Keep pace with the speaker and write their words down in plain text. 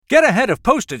Get ahead of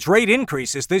postage rate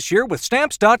increases this year with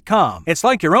Stamps.com. It's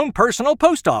like your own personal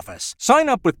post office. Sign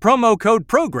up with promo code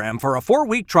PROGRAM for a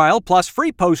 4-week trial plus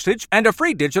free postage and a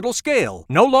free digital scale.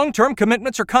 No long-term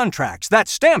commitments or contracts.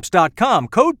 That's Stamps.com,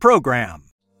 code PROGRAM.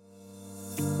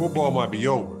 Football might be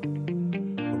over,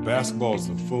 but basketball is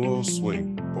in full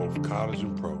swing, both college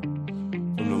and pro.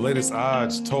 From the latest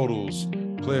odds, totals,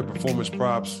 player performance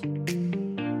props,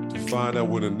 to find out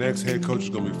when the next head coach is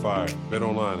going to be fired,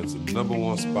 BetOnline is the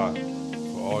 #1 spot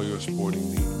for all your sporting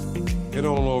needs. Head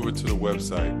on over to the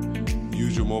website,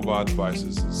 use your mobile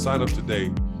devices, and sign up today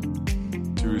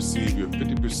to receive your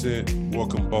 50%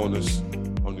 welcome bonus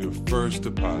on your first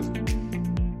deposit.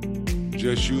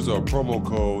 Just use our promo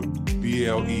code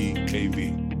BLEAV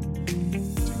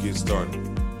to get started.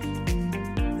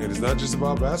 And it's not just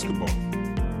about basketball.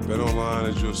 BetOnline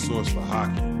is your source for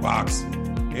hockey, boxing,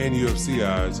 and UFC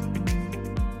odds,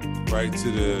 right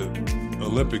to the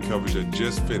Olympic coverage that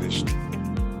just finished.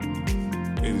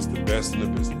 It is the best in the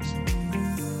business.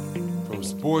 From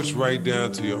sports right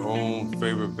down to your own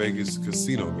favorite Vegas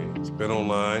casino games,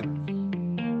 BetOnline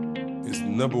is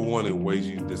 #1 in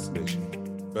wagering destination.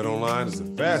 BetOnline is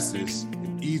the fastest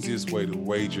and easiest way to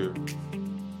wager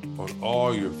on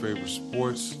all your favorite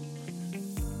sports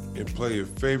and play your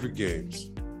favorite games.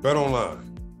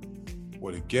 BetOnline,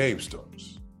 where the game starts.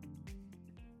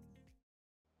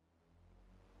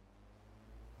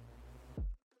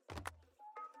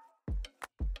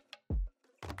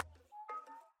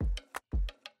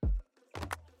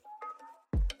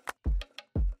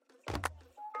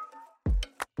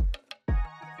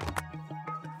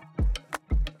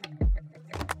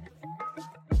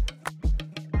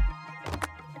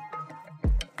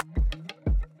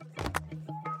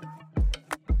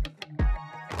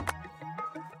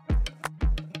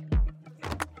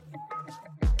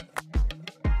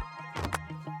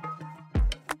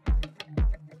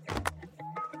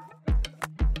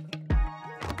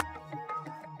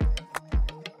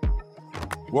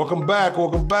 Welcome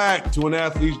back to An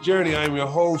Athlete's Journey. I'm your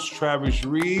host, Travis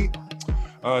Reed.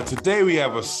 Today we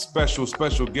have a special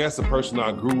guest, a person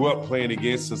I grew up playing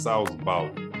against since I was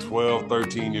about 12,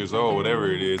 13 years old,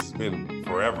 whatever it is. It's been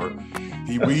forever.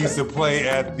 We used to play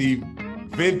at the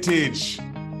vintage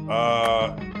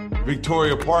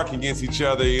Victoria Park against each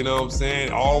other, you know what I'm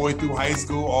saying? All the way through high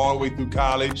school, all the way through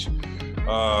college.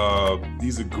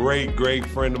 He's a great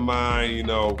friend of mine. You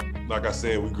know, like I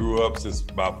said, we grew up since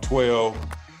about 12.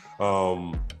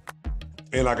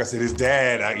 And like I said, his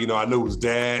dad, I knew his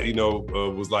dad,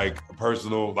 was like a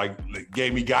personal, like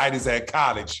gave me guidance at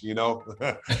college,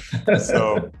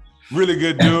 So really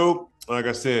good dude. Like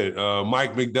I said,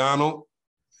 Mike McDonald,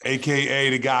 AKA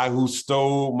the guy who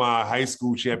stole my high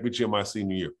school championship my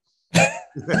senior year.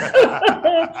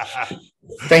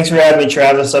 Thanks for having me,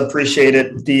 Travis. I appreciate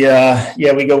it.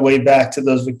 We go way back to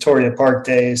those Victoria Park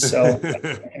days, so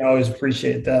I always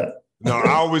appreciate that. No,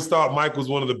 I always thought Mike was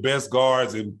one of the best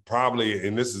guards and probably,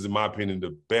 and this is in my opinion,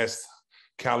 the best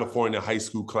California high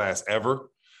school class ever.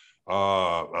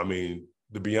 I mean,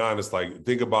 to be honest, like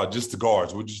think about just the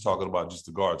guards. We're just talking about just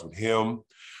the guards with him,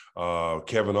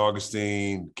 Kevin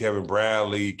Augustine, Kevin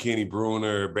Bradley, Kenny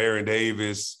Bruner, Baron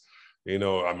Davis.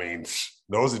 I mean,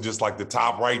 those are just like the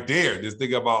top right there. Just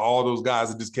think about all those guys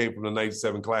that just came from the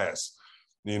 97 class.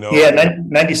 Yeah,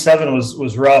 97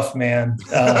 was rough, man.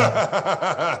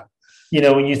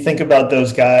 When you think about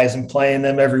those guys and playing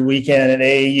them every weekend at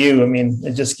AAU, I mean,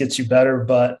 it just gets you better.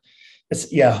 But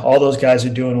all those guys are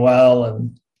doing well.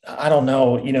 And I don't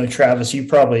know, Travis, you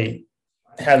probably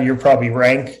have your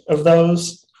rank of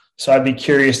those. So I'd be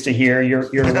curious to hear your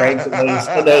rank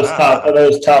of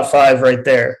those top five right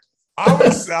there.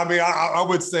 I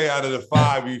would say out of the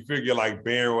five, you figure like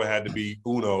Barron would have to be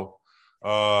uno.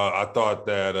 I thought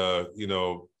that,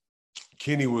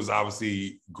 Kenny was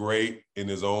obviously great in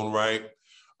his own right.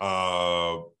 But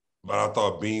I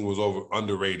thought Bean was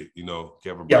underrated.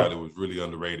 Kevin Bradley was really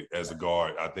underrated as a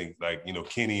guard. I think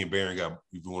Kenny and Barron got,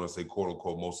 if you want to say quote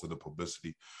unquote, most of the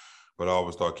publicity, but I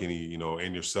always thought Kenny,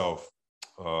 and yourself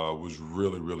was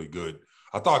really, really good.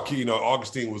 I thought,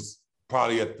 Augustine was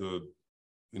probably at the,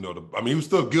 he was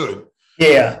still good.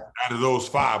 Yeah. Out of those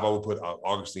five, I would put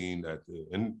Augustine at the,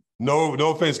 and no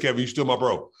offense, Kevin, you're still my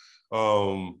bro.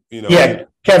 Yeah,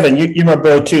 Kevin, you're my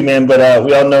bro too, man. But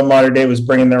we all know Modern Day was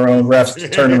bringing their own refs to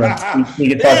tournaments. We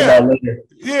can talk about later.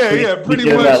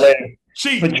 Pretty much.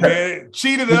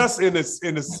 Cheated us in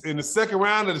the second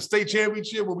round of the state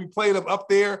championship when we played them up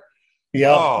there.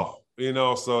 Yeah.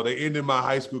 So they ended my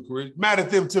high school career. Mad at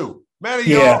them too. Mad at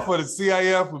y'all for the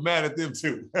CIF, but mad at them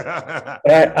too.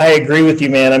 I agree with you,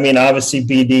 man. I mean, obviously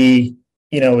BD,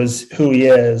 is who he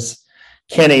is.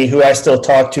 Kenny, who I still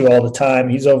talk to all the time.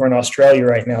 He's over in Australia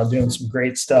right now doing some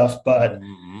great stuff. But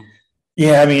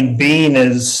yeah, I mean, Bean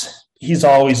he's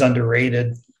always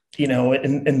underrated,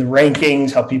 in the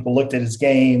rankings, how people looked at his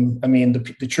game. I mean,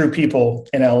 the true people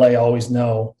in LA always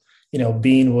know,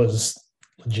 Bean was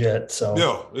legit.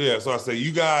 So yeah. So I say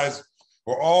you guys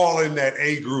were all in that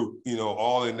A group,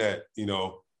 all in that,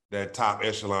 that top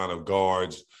echelon of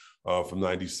guards from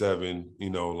 97,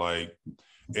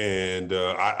 and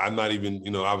I'm not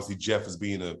even, obviously Jeff is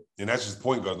being and that's just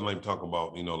point guards. I'm not even talking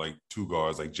about, like two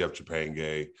guards like Jeff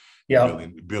Chapange,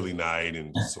 Billy Knight,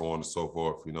 and so on and so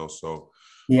forth, so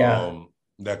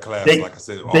that class, like I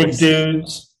said, big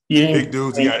dudes. Big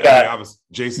dudes. I was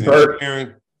Jason and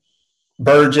Aaron,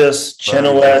 Burgess,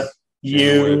 Chenoweth,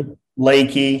 you,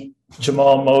 Lakey,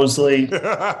 Jamal Mosley.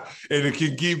 And it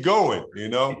can keep going,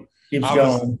 Keeps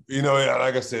going.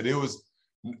 Like I said, it was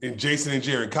in Jason and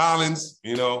Jaron Collins,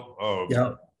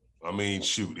 I mean,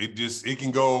 shoot, it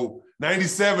can go.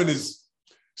 97 is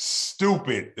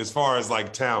stupid as far as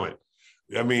like talent.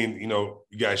 I mean, you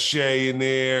got Shea in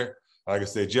there. Like I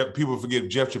said, people forget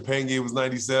Jeff Chapange was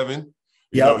 97.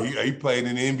 He played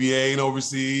in the NBA and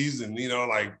overseas, and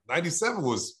like 97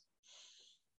 was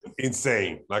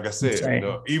insane. Like I said,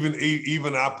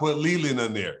 even I put Leland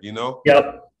in there. What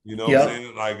I'm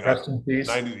saying? Like rest in peace.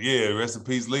 Rest in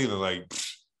peace, Leland. Like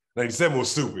 97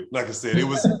 was stupid. Like I said, it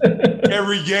was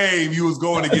every game you was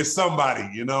going against somebody.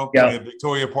 In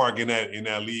Victoria Park in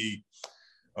that league.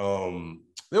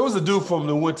 There was a dude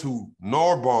that went to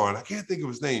Narbonne. I can't think of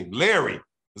his name. Larry.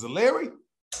 Is it Larry?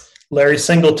 Larry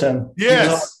Singleton.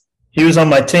 Yes. He was on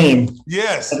my team.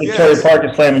 Yes. At Victoria Park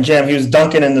at Slam and Jam. He was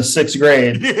dunking in the 6th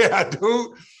grade. Yeah,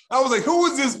 dude. I was like, who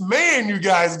is this man you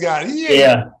guys got? He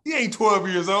ain't 12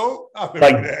 years old.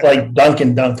 Like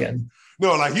Duncan.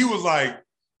 No, like he was like,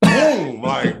 boom,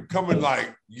 like coming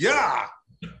like, yeah.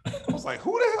 I was like,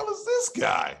 who the hell is this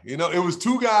guy? It was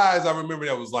two guys I remember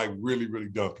that was like really, really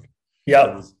dunking.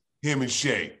 Yeah. It was him and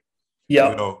Shea.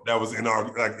 Yeah. That was in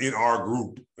our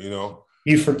group,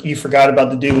 You forgot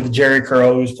about the dude with the Jerry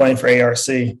curl who was playing for ARC.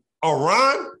 Oh,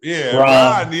 Ron? Yeah,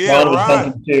 Ron. Yeah,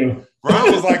 Ron. Too.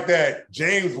 Ron was like that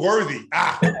James Worthy. You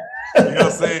know what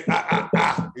I'm saying?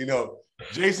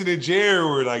 Jason and Jerry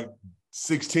were like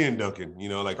 6'10" dunking,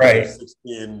 like right. 6'10"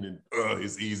 and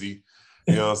it's easy.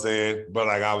 You know what I'm saying? But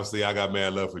like obviously I got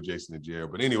mad love for Jason and Jerry.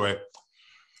 But anyway,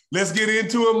 let's get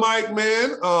into it, Mike,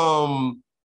 man.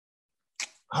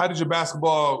 How did your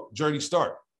basketball journey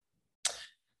start?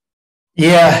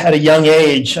 Yeah, at a young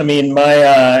age. I mean, my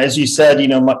as you said,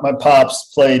 my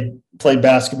pops played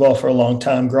basketball for a long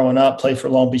time growing up, played for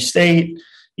Long Beach State,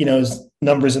 his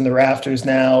numbers in the rafters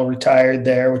now, retired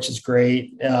there, which is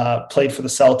great. Played for the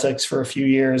Celtics for a few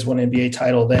years, won an NBA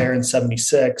title there in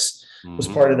 76, was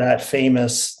part of that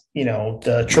famous,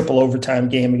 the triple overtime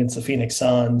game against the Phoenix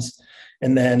Suns.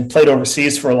 And then played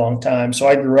overseas for a long time. So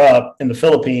I grew up in the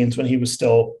Philippines when he was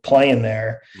still playing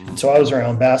there. And so I was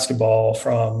around basketball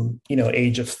from,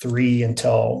 age of 3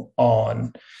 until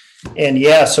on. And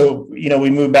so, we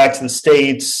moved back to the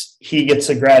States. He gets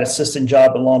a grad assistant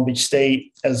job at Long Beach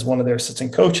State as one of their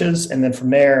assistant coaches. And then from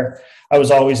there, I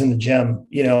was always in the gym,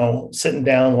 sitting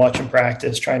down, watching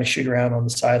practice, trying to shoot around on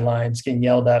the sidelines, getting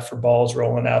yelled at for balls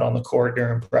rolling out on the court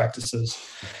during practices,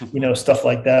 stuff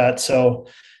like that. So,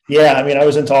 yeah, I mean, I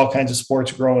was into all kinds of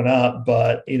sports growing up,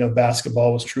 but,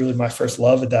 basketball was truly my first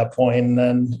love at that point. And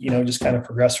then, just kind of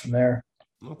progressed from there.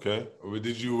 Okay.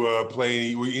 Did you were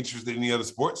you interested in any other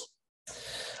sports?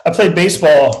 I played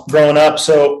baseball growing up.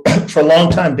 So for a long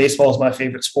time, baseball was my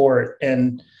favorite sport.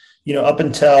 And, up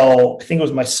until I think it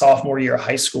was my sophomore year of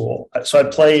high school. So I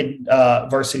played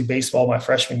varsity baseball my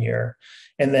freshman year.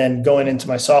 And then going into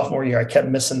my sophomore year, I kept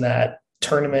missing that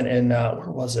tournament in,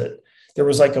 where was it? There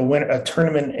was like a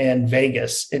tournament in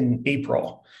Vegas in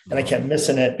April, and I kept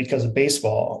missing it because of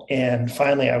baseball. And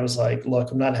finally I was like,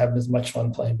 look, I'm not having as much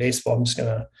fun playing baseball. I'm just going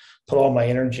to put all my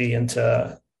energy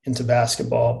into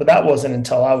basketball. But that wasn't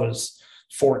until I was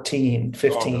 14,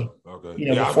 15. Okay.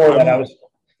 Before that I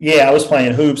was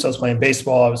playing hoops. I was playing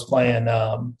baseball. I was playing,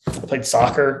 I played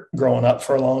soccer growing up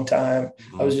for a long time.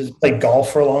 I was just played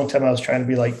golf for a long time. I was trying to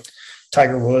be like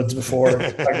Tiger Woods before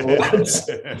Tiger Woods,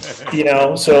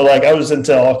 so like I was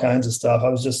into all kinds of stuff. I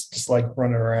was just like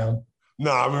running around.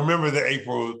 No, I remember the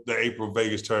April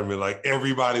Vegas tournament. Like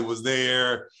everybody was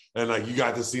there, and like you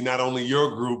got to see not only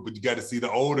your group, but you got to see the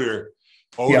older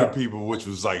people, which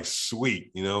was like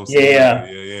sweet. Yeah.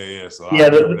 So I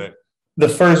remember that. The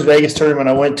first Vegas tournament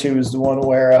I went to was the one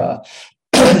where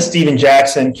Steven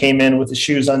Jackson came in with his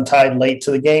shoes untied late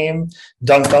to the game,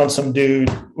 dunked on some dude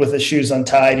with his shoes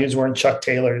untied. He was wearing Chuck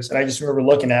Taylors. And I just remember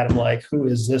looking at him like, who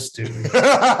is this dude?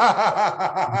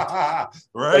 Right.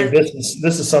 Like, this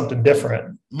is something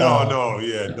different. No,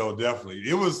 definitely.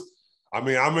 It was, I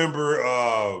remember,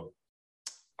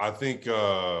 I think,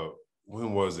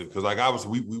 when was it? Because like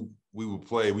obviously we would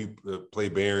play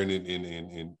Barron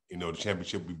in the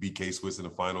championship. We beat K-Swiss in the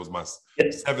finals. My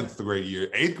 7th grade year,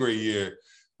 8th grade year,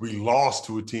 we lost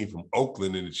to a team from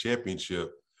Oakland in the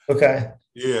championship. Okay.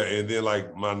 Yeah, and then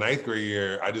like my 9th grade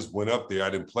year, I just went up there.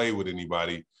 I didn't play with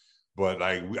anybody, but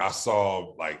like I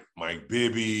saw like Mike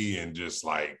Bibby and just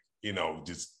like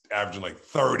just averaging like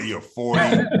 30 or 40.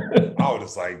 I was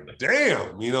just like,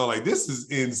 damn, like this is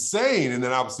insane. And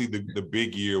then obviously the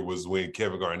big year was when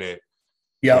Kevin Garnett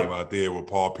came out there with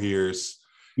Paul Pierce.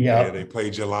 Yeah. And they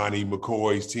played Jelani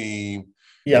McCoy's team.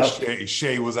 Yeah.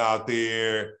 Shea was out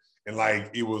there. And like,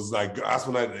 it was like, that's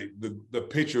when the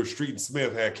picture of Street and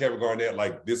Smith had Kevin Garnett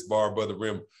like this bar above the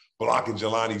rim blocking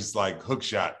Jelani's like hook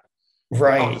shot.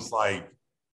 Right. I was like,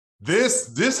 this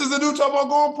is the new time about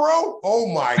going pro? Oh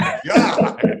my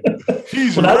God.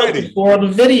 He's ready. Before the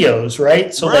videos,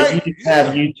 right? So like you didn't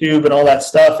have YouTube and all that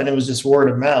stuff, and it was just word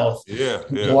of mouth. Yeah.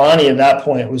 Jelani at that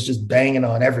point was just banging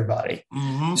on everybody.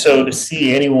 Mm-hmm. So to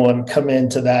see anyone come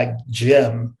into that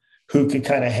gym who could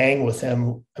kind of hang with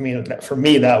him, for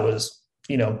me, that was,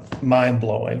 mind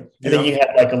blowing. And then you had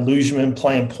like Illusionman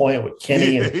playing point with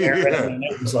Kenny and Aaron.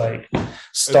 It was like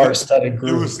star-studded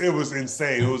group. It was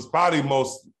insane. It was probably the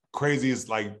most craziest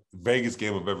like Vegas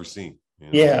game I've ever seen.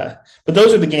 Yeah. But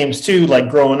those are the games too, like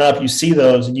growing up, you see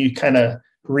those and you kind of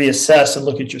reassess and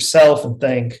look at yourself and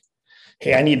think,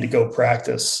 hey, I need to go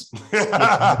practice. Like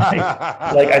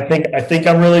I think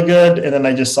I'm really good. And then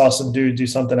I just saw some dude do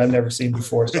something I've never seen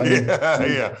before. So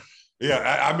Yeah.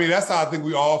 That's how I think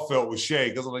we all felt with Shea,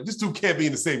 because I'm like, this dude can't be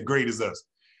in the same grade as us.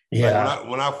 Yeah. Like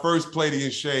when I first played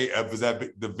against Shea, it was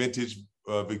at the vintage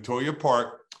Victoria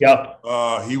Park. Yep.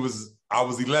 I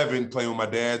was 11 playing with my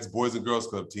dad's Boys and Girls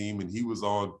Club team, and he was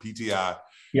on PTI.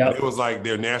 Yeah, it was like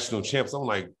they're national champs. I'm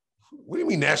like, what do you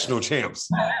mean national champs?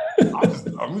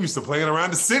 I'm used to playing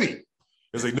around the city.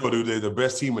 It's like, no, dude, they're the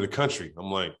best team in the country.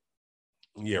 I'm like,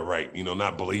 yeah, right.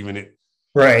 Not believing it.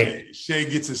 Right. Shea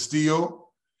gets a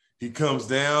steal. He comes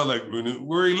down like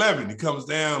we're 11. He comes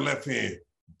down left hand.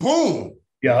 Boom.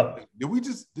 Yeah. Did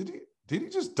he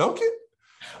just dunk it?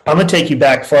 I'm gonna take you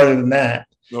back farther than that.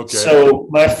 Okay. So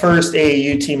my first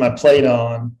AAU team I played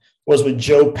on was with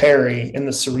Joe Perry in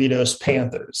the Cerritos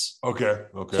Panthers. Okay.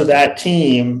 So that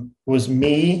team was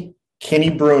me, Kenny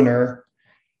Bruner,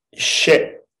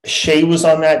 Shea was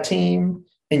on that team,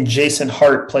 and Jason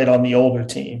Hart played on the older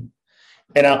team.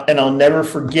 And I'll never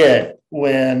forget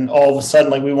when all of a sudden,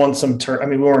 like we won some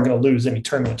we weren't going to lose any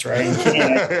tournaments, right? And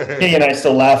Kenny and I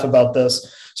still laugh about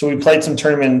this. So we played some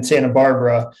tournament in Santa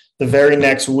Barbara. The very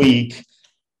next week,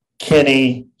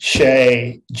 Kenny,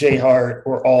 Shea, Jay Hart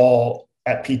were all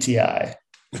at PTI.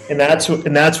 And that's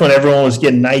when everyone was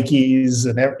getting Nikes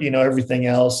and everything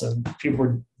else, and people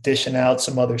were dishing out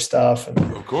some other stuff. And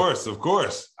of course.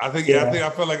 I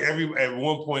felt like at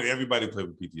one point everybody played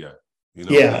with PTI.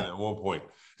 At one point,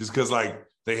 just because like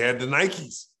they had the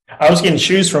Nikes. I was getting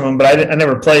shoes from them, but I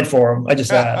never played for them. I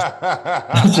just asked.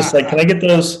 I was just like, can I get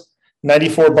those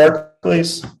 94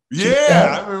 Barclays?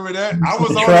 Yeah, I remember that. I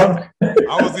was on it.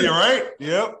 I was there, right?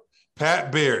 Yep.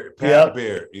 Pat Baird.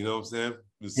 You know what I'm saying?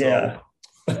 So, yeah.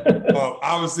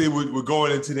 Obviously, we're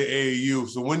going into the AAU.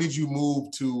 So when did you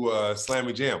move to Slam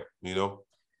and Jam?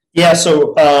 Yeah,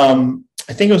 so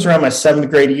I think it was around my 7th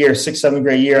grade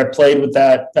year. I played with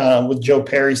that with Joe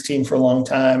Perry's team for a long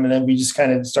time, and then we just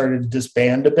kind of started to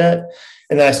disband a bit.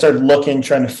 And then I started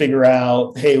trying to figure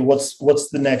out, hey, what's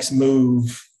the next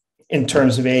move in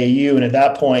terms of AAU? And at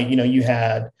that point, you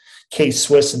had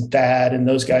K-Swiss and Thad, and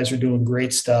those guys were doing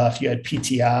great stuff. You had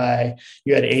PTI,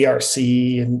 you had ARC,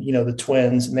 and the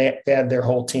Twins, and they had their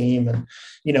whole team. And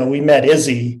we met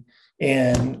Izzy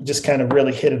and just kind of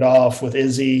really hit it off with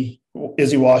Izzy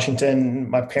Washington.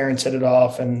 My parents hit it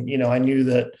off, and I knew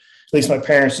that, at least my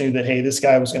parents knew that, hey, this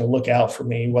guy was going to look out for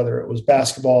me, whether it was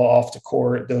basketball, off the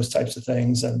court, those types of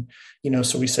things. And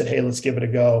so we said, hey, let's give it a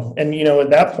go. And at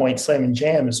that point, Slam and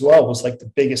Jam as well was like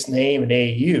the biggest name in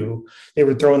AAU. They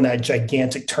were throwing that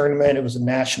gigantic tournament. It was a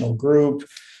national group.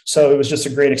 So it was just a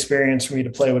great experience for me to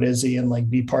play with Izzy and like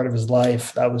be part of his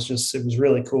life. It was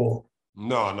really cool.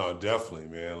 No, definitely,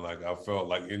 man. Like I felt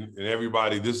like in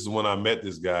everybody, this is when I met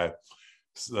this guy.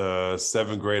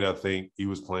 7th grade, I think he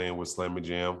was playing with Slam and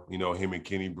Jam. Him and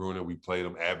Kenny Bruner, we played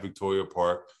them at Victoria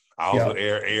Park. I was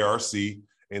with ARC,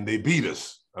 and they beat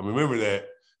us. I remember that.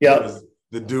 Yeah.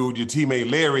 dude, your teammate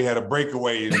Larry, had a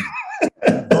breakaway and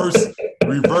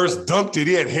reverse dunked it.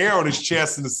 He had hair on his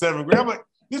chest in the 7th grade. I'm like,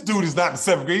 this dude is not in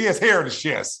 7th grade. He has hair on his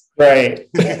chest. Right.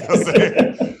 You know what I'm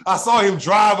saying? I saw him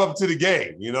drive up to the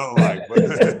game, like,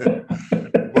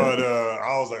 but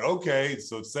I was like, okay,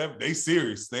 so they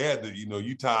serious. They had the,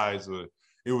 Utah's,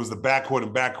 it was the backcourt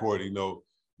and backcourt,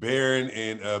 Barron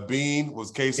and Bean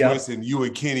was K-Swiss, and you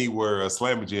and Kenny were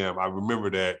Slammer Jam. I remember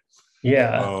that.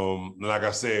 Yeah. Like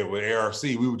I said, with ARC,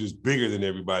 we were just bigger than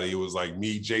everybody. It was like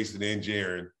me, Jason, and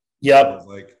Jaron. Yep.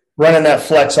 Like running that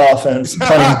flex offense.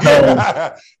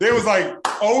 Yeah. They was like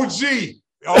OG.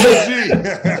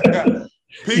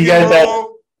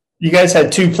 You guys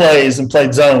had 2 plays and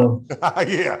played zone.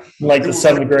 Yeah. Like the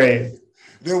 7th grade.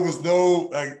 There was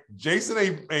no Jason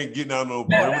ain't getting out no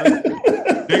perimeter.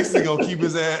 Jason gonna keep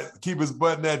his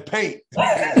butt in that paint. You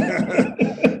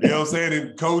know what I'm saying?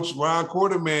 And Coach Ron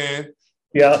Quarterman,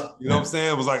 yeah. You know what I'm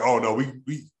saying? Was like, oh no,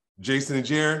 we Jason and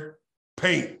Jaron,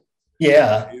 paint.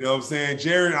 Yeah. You know what I'm saying?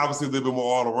 Jaron obviously a little bit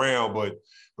more all around, but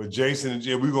Jason and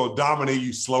Jaron, we're gonna dominate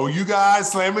you, slow you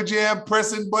guys, slam a jam,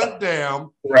 pressing butt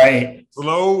down. Right.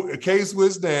 Slow a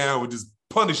K-Swiss down, we just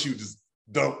punish you, just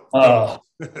dump. Oh,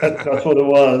 that's what it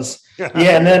was.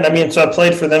 Yeah, and then so I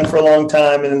played for them for a long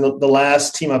time, and then the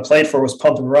last team I played for was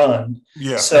Pump and Run.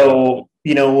 Yeah. So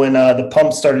when the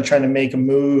Pump started trying to make a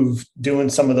move, doing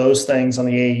some of those things on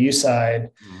the AAU side,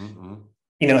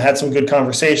 had some good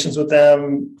conversations with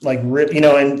them,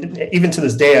 and even to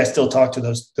this day, I still talk to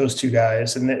those 2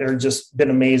 guys, and they're just been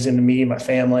amazing to me and my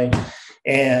family,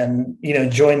 and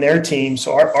joined their team.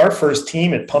 So our first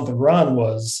team at Pump and Run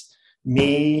was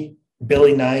me,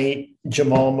 Billy Knight,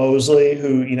 Jamal Mosley,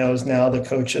 who, is now the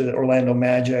coach of the Orlando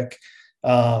Magic.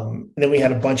 And then we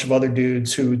had a bunch of other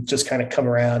dudes who just kind of come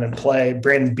around and play.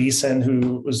 Brandon Beeson,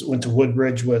 who went to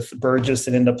Woodbridge with Burgess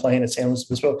and ended up playing at San Luis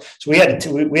Obispo. So we had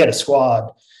a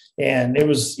squad, and it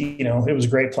was, it was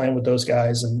great playing with those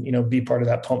guys and, be part of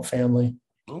that Pump family.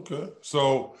 Okay.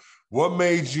 So what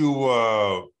made you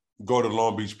go to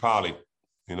Long Beach Poly?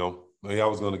 I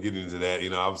was going to get into that,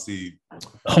 obviously.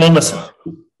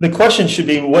 The question should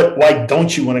be, why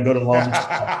don't you want to go to Long Beach?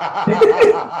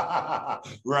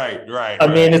 Right. I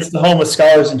mean, it's the home of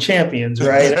scholars and champions,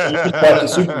 right? You just watched the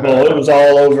Super Bowl. It was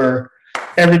all over.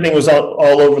 Everything was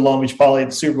all over Long Beach Poly at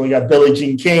the Super Bowl. You got Billie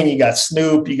Jean King, you got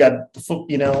Snoop, you got,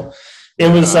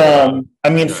 it was,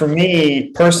 for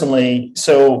me personally,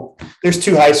 so there's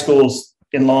 2 high schools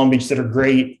in Long Beach that are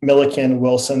great, Milliken,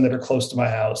 Wilson, that are close to my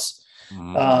house.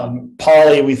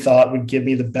 Poly, we thought, would give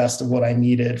me the best of what I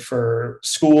needed for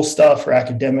school stuff, for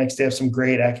academics. They have some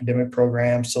great academic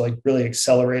programs to really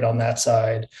accelerate on that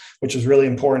side, which is really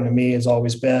important to me, has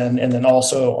always been. And then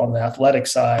also on the athletic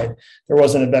side, there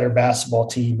wasn't a better basketball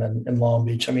team in Long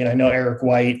Beach. I know Eric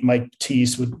White, Mike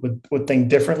Teese would think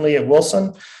differently at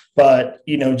Wilson, but,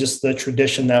 just the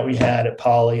tradition that we had at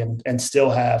Poly and still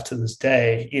have to this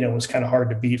day, was kind of hard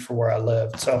to beat for where I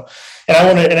lived. So, and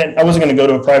I wasn't going to go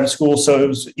to a private school. So it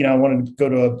was, I wanted to go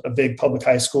to a big public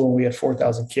high school, and we had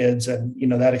 4,000 kids. And,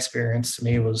 that experience to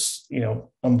me was,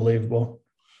 unbelievable.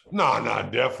 No,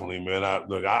 definitely, man.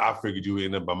 I figured you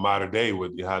ended up by modern day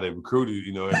with how they recruited,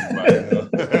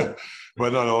 everybody.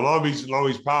 But no, Long Beach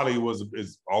Poly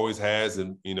always has,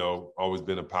 and, always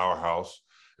been a powerhouse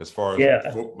as far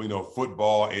as,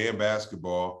 football and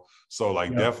basketball. So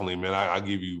definitely, man, I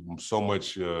give you so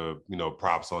much,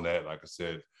 props on that. Like I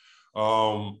said,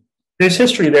 there's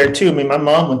history there too. My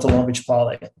mom went to Long Beach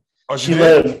Poly. Oh, she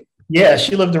lived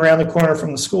around the corner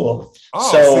from the school.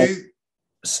 Oh,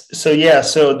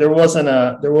 so there wasn't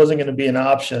going to be an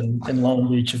option in Long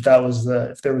Beach if there was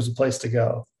a place to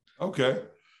go. Okay.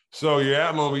 So you're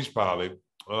at Long Beach Poly.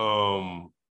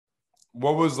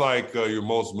 What was your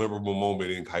most memorable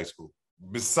moment in high school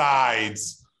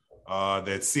besides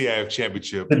that CIF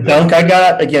championship? The dunk I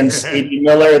got against A.D.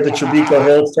 Miller at the Trebico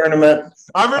Hills tournament.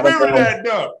 I remember that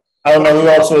dunk. I don't know who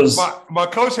else was. My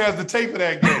coach has the tape of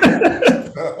that game.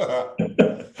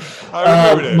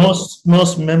 I remember that.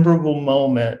 Most memorable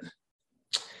moment.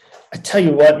 I tell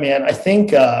you what, man. I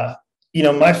think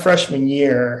my freshman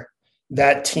year,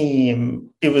 that team,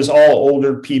 it was all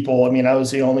older people. I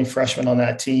was the only freshman on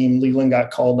that team. Leland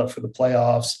got called up for the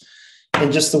playoffs.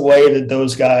 And just the way that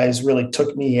those guys really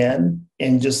took me in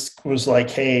and just was like,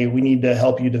 hey, we need to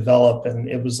help you develop. And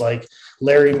it was like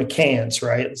Larry McCants,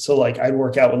 right? So I'd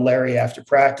work out with Larry after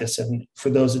practice. And for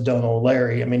those that don't know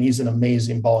Larry, he's an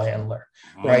amazing ball handler,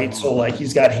 right? So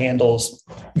he's got handles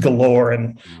galore,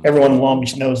 and everyone in Long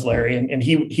Beach knows Larry, and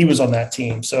he was on that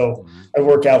team. So I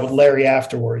work out with Larry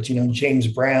afterwards. James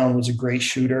Brown was a great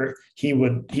shooter. He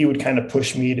would kind of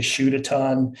push me to shoot a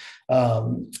ton.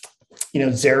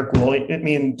 Zarek Williams. I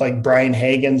mean, like Brian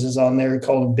Hagens is on there. He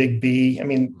called him Big B. I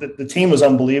mean, the team was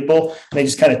unbelievable. And they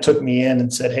just kind of took me in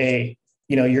and said, hey,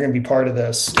 you're going to be part of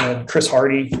this. Chris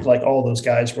Hardy, like all those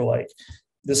guys were like,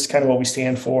 this is kind of what we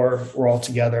stand for. We're all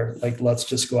together. Like, let's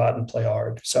just go out and play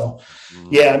hard. So,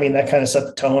 yeah, I mean, that kind of set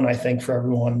the tone, I think, for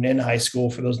everyone in high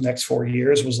school for those next 4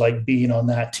 years was like being on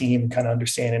that team and kind of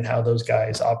understanding how those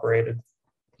guys operated.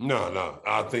 No.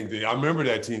 I remember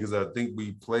that team because I think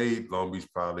we played Long Beach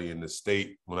probably in the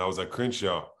state when I was at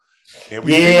Crenshaw. And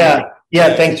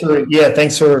Thanks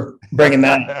for bringing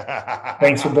that.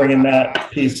 Thanks for bringing that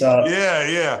piece up.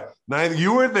 Yeah. Now,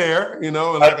 you were there, and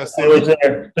like I said, I was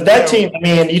there. But that team, I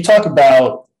mean, you talk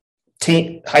about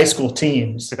high school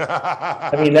teams.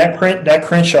 I mean, that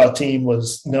Crenshaw team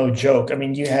was no joke. I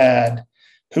mean, you had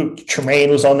Tremaine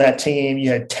was on that team.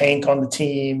 You had Tank on the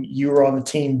team. You were on the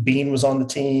team. Bean was on the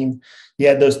team. You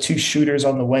had those two shooters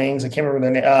on the wings. I can't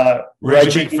remember their name.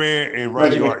 Reggie McFan and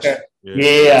Reggie Arch.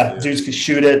 Yeah, dudes could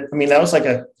shoot it. I mean, that was like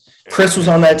Chris was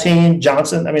on that team.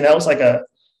 Johnson. I mean, that was like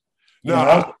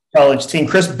college team.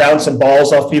 Chris bouncing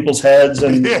balls off people's heads.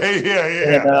 And,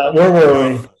 And, where were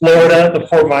we? Florida, the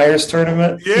Fort Myers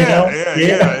tournament. Yeah.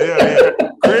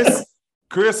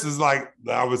 Chris is like,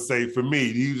 I would say for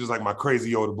me, he was just like my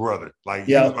crazy older brother. Like,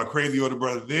 he was my crazy older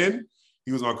brother then.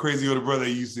 He was my crazy older brother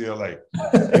at UCLA.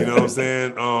 You know what I'm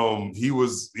saying? He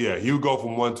would go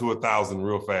from 1 to 1,000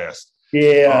 real fast.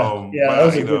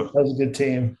 That was a good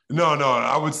team. No,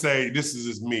 I would say this is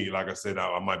just me. Like I said,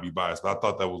 I might be biased, but I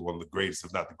thought that was one of the greatest,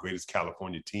 if not the greatest,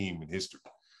 California team in history.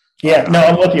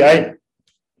 I'm with you.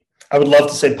 I would love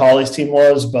to say Paulie's team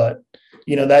was, but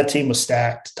that team was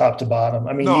stacked top to bottom.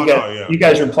 I mean, you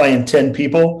guys were playing 10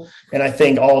 people, and I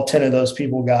think all 10 of those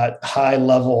people got high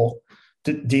level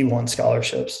D1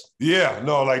 scholarships.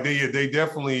 Like they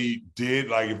definitely did.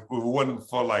 Like if it wasn't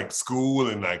for like school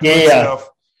and like stuff.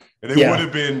 And they would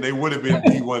have been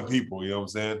D1 people, you know what I'm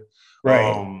saying?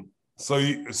 Right. So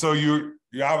you're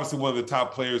obviously one of the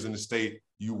top players in the state.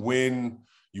 You win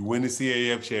the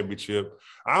CAF championship.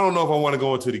 I don't know if I want to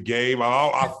go into the game.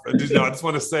 I just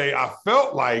want to say I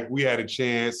felt like we had a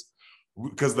chance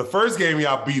because the first game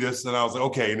y'all beat us, and I was like,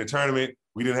 okay, in the tournament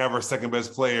we didn't have our second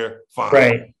best player. Fine.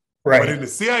 Right. But in the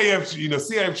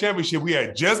CIF championship, we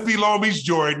had just beat Long Beach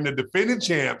Jordan, the defending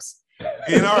champs,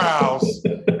 in our house.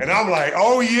 And I'm like,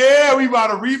 oh, yeah, we about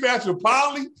to rematch with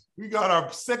Poly. We got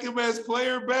our second best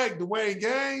player back, Dwayne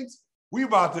Gaines. We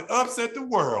about to upset the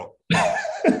world.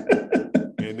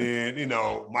 And then,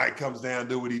 Mike comes down,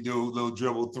 do what he do, little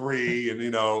dribble three. And,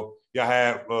 y'all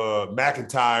have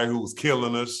McIntyre, who was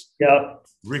killing us. Yep.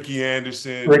 Ricky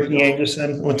Anderson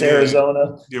went to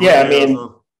Arizona. I mean,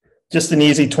 just an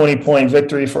easy 20-point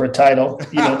victory for a title.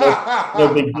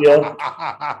 No big deal.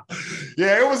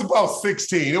 Yeah, it was about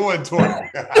 16. It wasn't 20.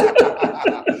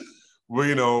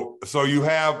 Well, so you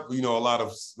have, a lot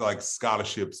of like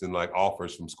scholarships and like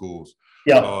offers from schools.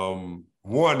 Yeah.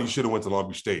 One, you should have went to Long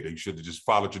Beach State. You should have just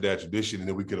followed your dad's tradition, and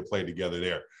then we could have played together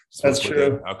there. That's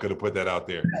true. I could have put that out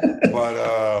there.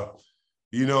 But,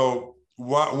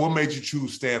 what made you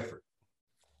choose Stanford?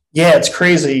 Yeah, it's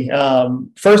crazy.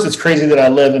 First, it's crazy that I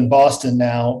live in Boston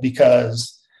now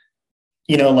because,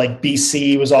 like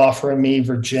BC was offering me,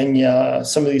 Virginia,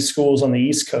 some of these schools on the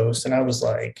East Coast. And I was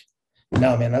like,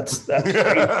 no, man, that's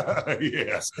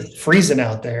it's freezing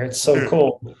out there. It's so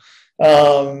cold.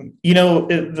 The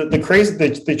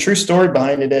true story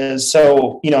behind it is,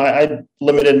 so, I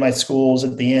limited my schools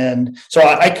at the end. So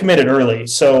I committed early.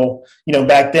 So,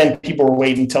 back then people were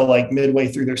waiting until like midway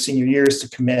through their senior years to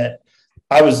commit.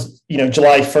 I was,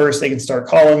 July 1st, they can start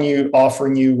calling you,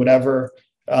 offering you whatever.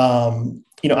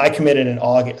 I committed in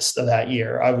August of that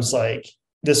year. I was like,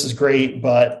 this is great,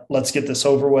 but let's get this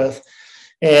over with.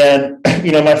 And,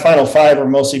 my final five are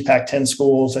mostly Pac-10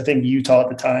 schools. I think Utah at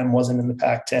the time wasn't in the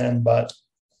Pac-10, but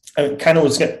I kind of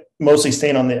was mostly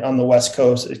staying on the West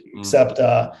Coast, except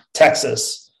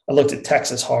Texas. I looked at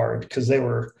Texas hard because they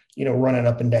were, running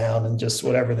up and down and just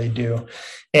whatever they do.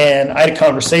 And I had a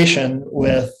conversation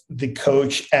with the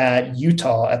coach at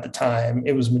Utah at the time.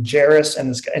 It was Majerus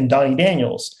and Donnie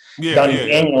Daniels.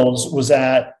 Daniels was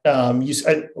at, I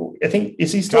think,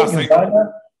 is he still at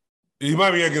Gonzaga? He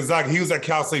might be at Gonzaga. He was at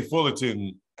Cal State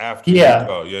Fullerton after.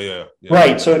 Yeah. Yeah.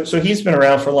 Right. So he's been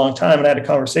around for a long time, and I had a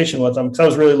conversation with him because I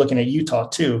was really looking at Utah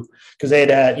too, because they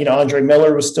had, Andre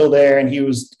Miller was still there and he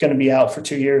was going to be out for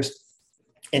 2 years.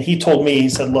 And he told me, he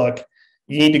said, look,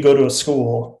 you need to go to a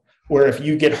school where if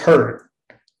you get hurt,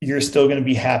 you're still going to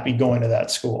be happy going to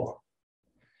that school.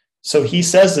 So he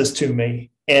says this to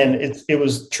me, and it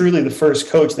was truly the first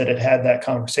coach that had that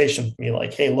conversation with me,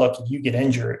 like, hey, look, if you get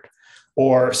injured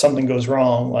or something goes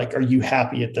wrong, like, are you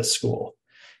happy at this school?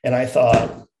 And I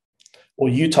thought,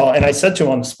 well, Utah, and I said to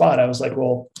him on the spot, I was like,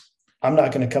 well, I'm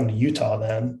not going to come to Utah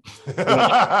then.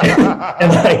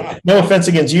 And like, no offense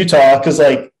against Utah, because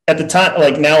like at the time,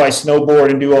 like now I snowboard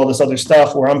and do all this other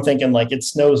stuff where I'm thinking like it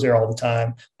snows there all the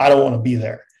time. I don't want to be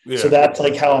there. Yeah. So that's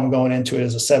like how I'm going into it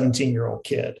as a 17-year-old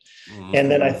kid. Mm-hmm. And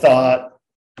then I thought,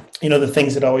 the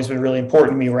things that always been really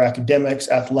important to me were academics,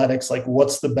 athletics, like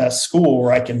what's the best school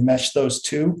where I can mesh those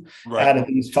two out of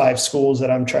these 5 schools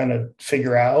that I'm trying to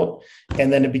figure out.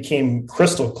 And then it became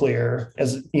crystal clear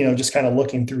as, just kind of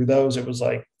looking through those, it was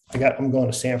like, I'm going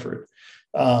to Stanford.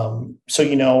 So,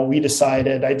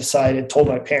 I decided, told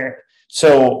my parent.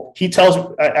 So he tells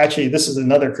me, actually, this is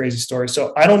another crazy story.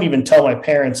 So I don't even tell my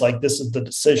parents, like, this is the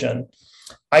decision.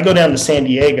 I go down to San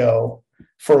Diego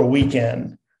for a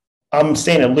weekend. I'm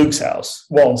staying at Luke's house,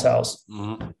 Walton's house,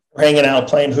 We're hanging out,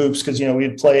 playing hoops because, we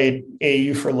had played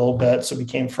AAU for a little bit, so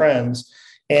became friends,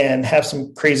 and have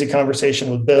some crazy conversation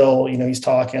with Bill. He's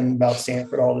talking about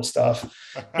Stanford, all this stuff.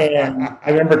 And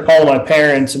I remember calling my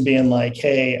parents and being like,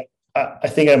 hey, I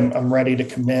think I'm ready to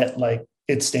commit. Like,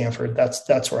 it's Stanford.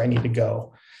 That's where I need to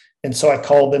go. And so I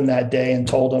called them that day and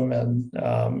told them, and,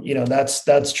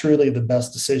 that's truly the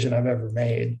best decision I've ever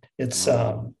made. It's,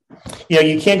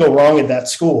 you can't go wrong at that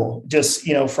school. Just,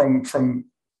 from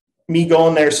me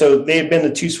going there. So they had been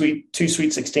the two Sweet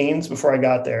 16s before I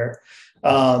got there.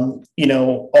 The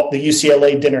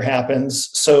UCLA dinner happens.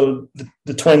 So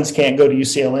the twins can't go to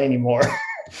UCLA anymore.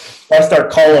 I start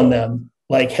calling them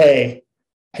like, hey,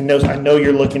 I know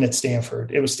you're looking at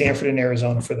Stanford. It was Stanford in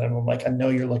Arizona for them. I'm like, I know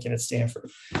you're looking at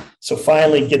Stanford. So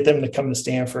finally get them to come to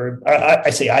Stanford. I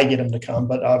say I get them to come,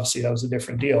 but obviously that was a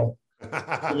different deal.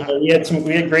 We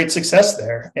had great success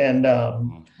there. And,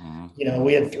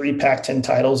 we had 3 Pac-10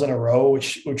 titles in a row,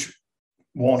 which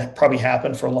won't probably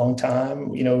happen for a long time.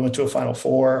 We went to a Final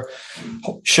Four,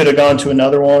 should have gone to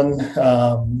another one.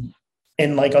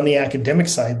 And like on the academic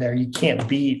side there, you can't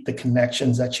beat the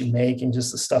connections that you make and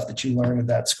just the stuff that you learn at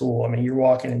that school. I mean, you're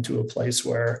walking into a place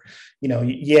where,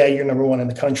 you're number 1 in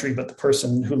the country, but the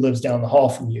person who lives down the hall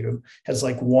from you has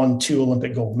like won 2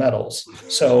 Olympic gold medals.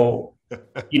 So,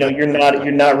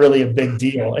 you're not really a big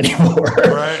deal anymore.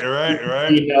 Right.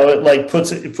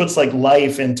 It puts like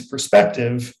life into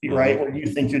perspective, right? Where you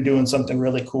think you're doing something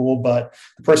really cool, but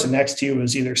the person next to you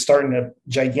is either starting a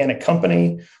gigantic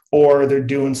company or they're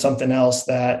doing something else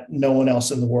that no one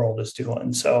else in the world is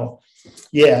doing. So,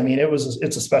 yeah, I mean,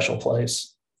 it's a special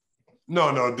place.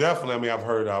 No, definitely. I mean, I've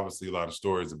heard obviously a lot of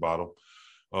stories about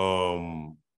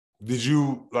them. Did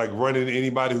you like run into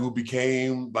anybody who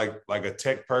became like a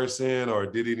tech person or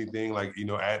did anything like,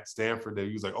 at Stanford that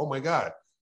you was like, oh my God,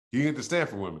 you get to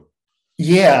Stanford with me?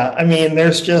 Yeah. I mean,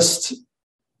 there's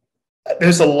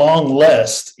a long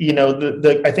list,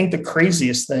 I think the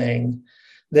craziest thing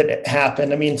that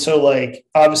happened. I mean, so like,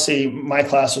 obviously my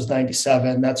class was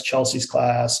 97, that's Chelsea's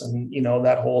class and,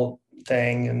 that whole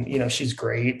thing. And, she's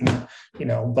great. And,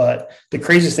 but the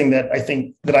craziest thing that I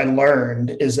think that I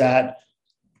learned is that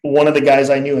one of the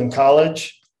guys I knew in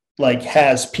college, like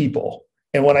has people.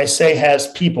 And when I say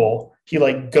has people, he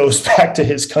like goes back to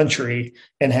his country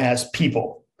and has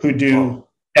people who do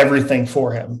everything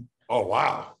for him. Oh,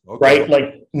 wow. Okay. Right.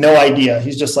 Like no idea.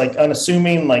 He's just like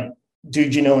unassuming, like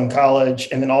dude, in college.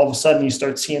 And then all of a sudden you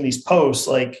start seeing these posts,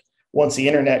 like once the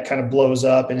internet kind of blows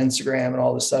up and Instagram and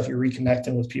all this stuff, you're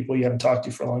reconnecting with people you haven't talked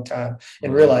to for a long time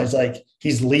and realize like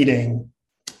he's leading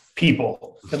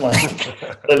people and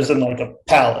like lives in like a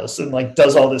palace and like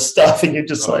does all this stuff and you're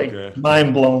just like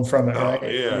mind blown from it. Right?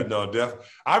 Yeah, no, definitely.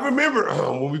 I remember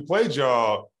when we played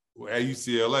y'all at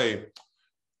UCLA,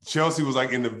 Chelsea was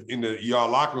like in the y'all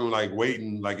locker room, like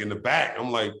waiting, like in the back.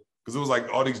 I'm like, because it was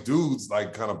like all these dudes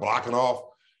like kind of blocking off.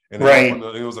 And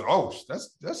it was like, oh,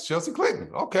 that's Chelsea Clinton.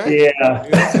 Okay. Yeah.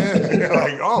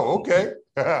 Like, oh, okay.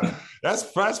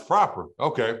 That's proper.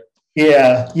 Okay.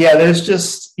 Yeah. There's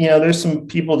just, there's some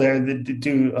people there that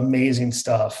do amazing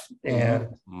stuff. And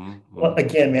well,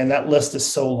 again, man, that list is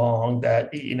so long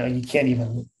that, you can't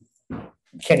even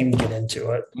get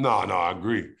into it. No, I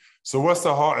agree. So what's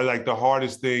the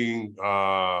hardest thing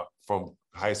from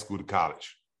high school to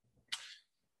college?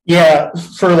 Yeah.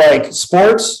 For like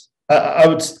sports, I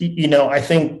would, I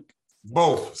think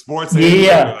both sports and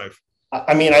life.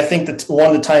 I mean, I think that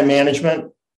one, the time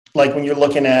management, like when you're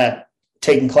looking at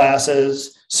taking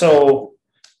classes. So,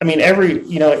 I mean,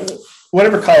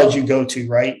 whatever college you go to,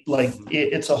 right? Like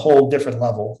it's a whole different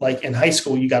level. Like in high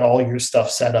school, you got all your stuff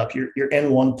set up. You're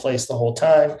in one place the whole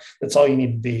time. That's all you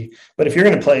need to be. But if you're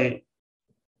going to play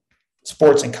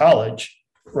sports in college,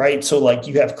 right? So like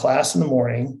you have class in the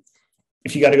morning,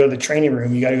 if you got to go to the training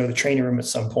room, you got to go to the training room at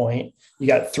some point. You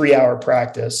got 3-hour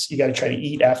practice. You got to try to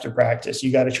eat after practice.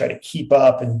 You got to try to keep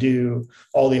up and do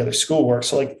all the other schoolwork.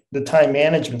 So like the time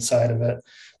management side of it.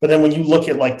 But then when you look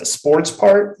at like the sports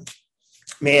part,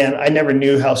 man, I never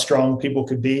knew how strong people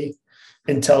could be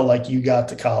until like you got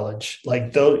to college.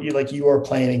 Like though, you are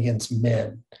playing against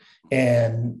men,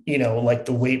 and like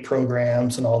the weight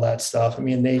programs and all that stuff. I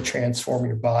mean, they transform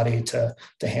your body to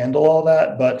handle all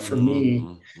that. But for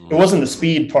me, it wasn't the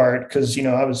speed part, because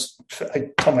I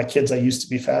tell my kids I used to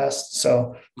be fast,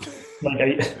 so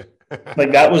like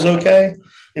that was okay.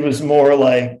 It was more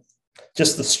like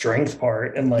just the strength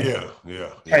part, and like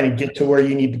trying to get to where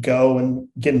you need to go and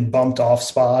getting bumped off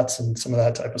spots and some of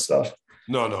that type of stuff.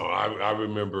 No, I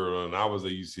remember when I was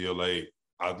at UCLA,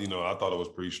 I thought it was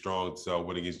pretty strong until I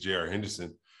went against Jared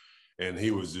Henderson, and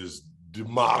he was just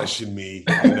demolishing me,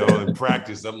 in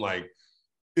practice. I'm like,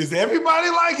 is everybody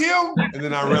like him? And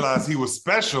then I realized he was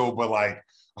special, but like,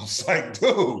 I was like,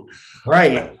 dude,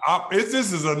 right.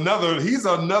 He's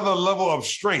another level of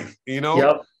strength,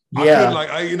 Yep.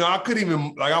 I couldn't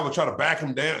even, like, I would try to back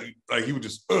him down. Like, he would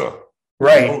just,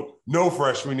 right. No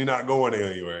freshman, you're not going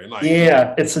anywhere. And like,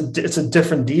 it's a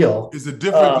different deal. It's a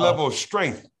different level of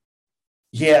strength.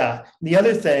 Yeah. The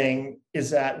other thing is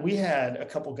that we had a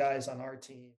couple guys on our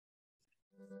team.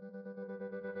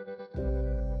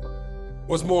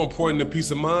 What's more important than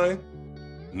peace of mind?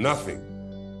 Nothing.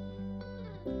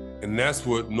 And that's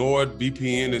what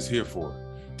NordVPN is here for,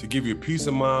 to give you peace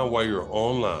of mind while you're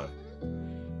online.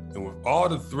 And with all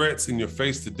the threats in your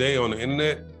face today on the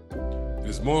internet, it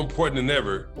is more important than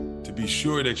ever to be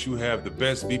sure that you have the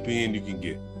best VPN you can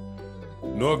get.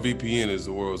 NordVPN is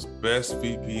the world's best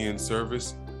VPN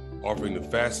service, offering the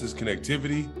fastest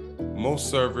connectivity, most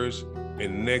servers,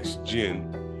 and next gen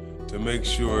to make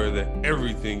sure that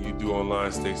everything you do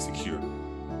online stays secure.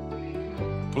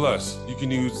 Plus, you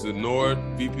can use the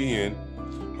NordVPN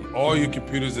on all your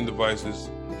computers and devices,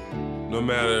 no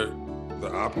matter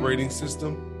the operating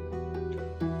system.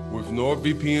 With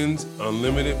NordVPN's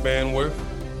unlimited bandwidth,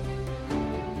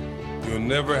 you'll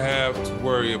never have to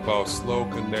worry about slow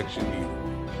connection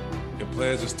either. It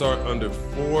plans to start under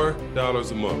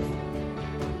 $4 a month.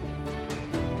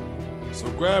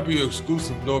 So grab your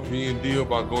exclusive NordVPN deal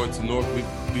by going to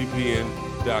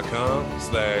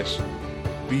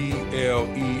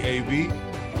nordvpn.com/BLEAV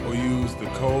or use the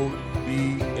code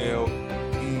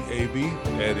BLEAV,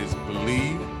 that is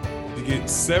Believe, to get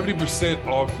 70%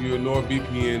 off your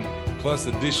NordVPN plus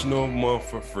additional month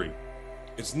for free.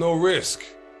 It's no risk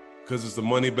because it's a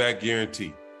money-back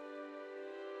guarantee.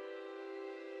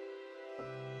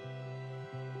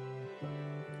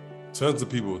 Tons of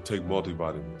people take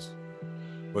multivitamins,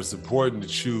 but it's important to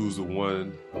choose the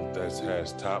one that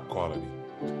has top quality.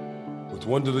 With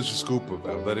one delicious scoop of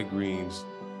Athletic Greens,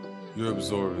 you're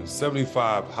absorbing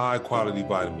 75 high-quality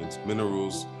vitamins,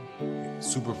 minerals,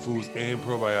 superfoods, and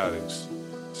probiotics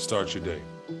to start your day.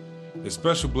 This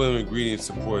special blend of ingredients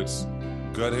supports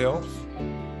gut health,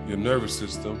 your nervous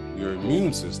system, your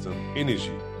immune system,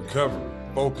 energy, recovery,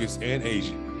 focus, and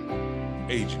aging.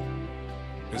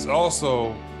 It's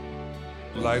also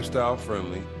lifestyle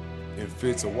friendly and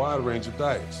fits a wide range of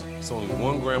diets. It's only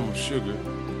 1 gram of sugar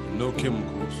and no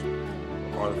chemicals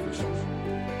or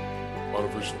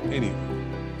artificial anything.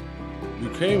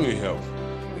 Reclaim your health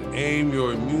and aim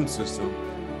your immune system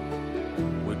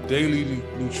with daily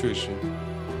nutrition.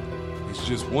 It's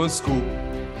just 1 scoop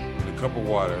in a cup of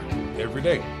water every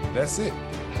day. That's it.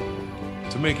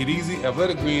 To make it easy,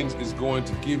 Athletic Greens is going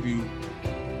to give you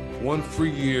 1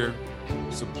 free year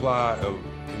supply of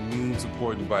immune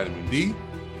supporting vitamin D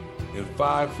and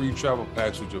 5 free travel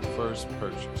packs with your first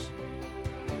purchase.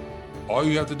 All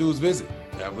you have to do is visit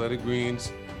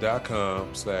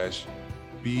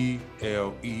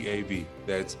athleticgreens.com/BLEAV.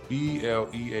 That's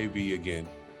BLEAV again.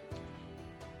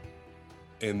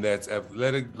 And that's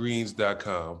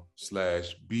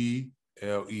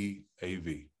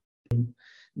athleticgreens.com/BLEAV.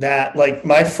 That, like,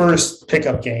 my first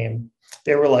pickup game,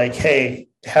 they were like, hey,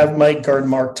 have Mike guard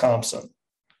Mark Thompson.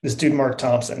 This dude, Mark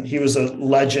Thompson, he was a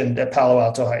legend at Palo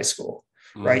Alto High School,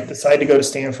 right? Decided to go to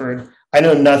Stanford. I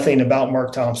know nothing about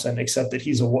Mark Thompson except that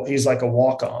he's like a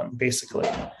walk-on, basically.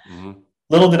 Mm-hmm.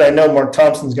 Little did I know Mark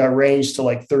Thompson's got range to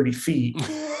like 30 feet.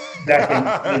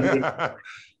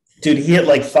 Dude, he hit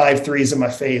like 5 threes in my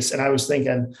face, and I was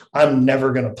thinking, I'm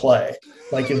never going to play.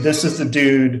 Like, if this is the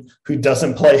dude who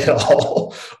doesn't play at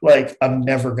all, like, I'm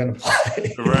never going to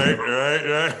play.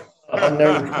 Right.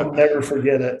 I'll never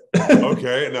forget it.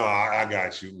 Okay, no, I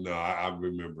got you. No, I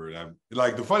remember it.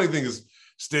 Like, the funny thing is,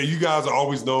 you guys are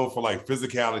always known for like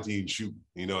physicality and shooting.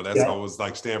 That's always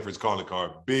like Stanford's calling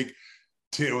card. Big,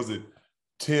 was it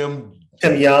Tim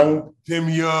Young,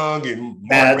 and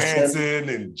Mark Manson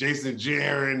and Jason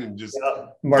Jaron and just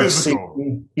Mark physical.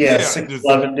 Seaton.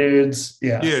 6'11" dudes.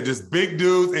 Yeah, just big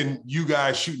dudes and you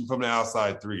guys shooting from the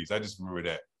outside threes. I just remember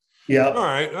that. Yeah.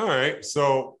 All right.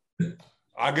 So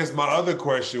I guess my other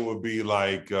question would be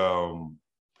like,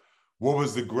 what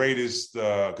was the greatest?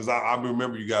 Because I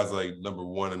remember you guys like number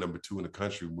 1 and number 2 in the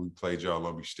country when we played y'all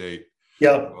Long Beach State.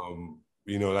 Yep.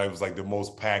 That was like the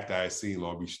most packed I had seen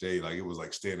Long Beach State. Like it was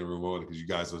like standing room only because you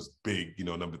guys was big,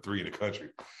 number 3 in the country.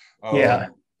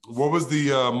 What was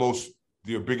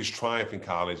your biggest triumph in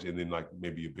college, and then like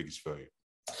maybe your biggest failure?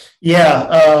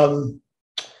 Yeah.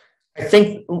 I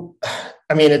think,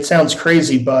 it sounds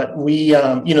crazy, but we,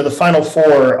 the Final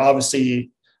Four,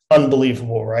 obviously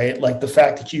unbelievable, right? Like the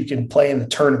fact that you can play in the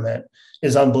tournament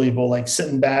is unbelievable. Like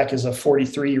sitting back as a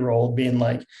 43-year-old being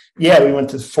like, yeah, we went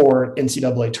to 4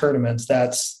 NCAA tournaments.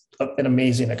 That's an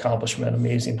amazing accomplishment,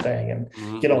 amazing thing,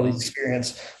 and get all these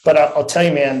experience. But I'll tell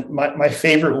you, man, my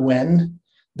favorite win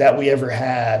that we ever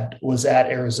had was at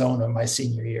Arizona my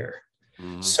senior year.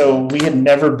 So we had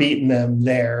never beaten them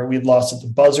there. We had lost at the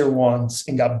buzzer once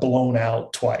and got blown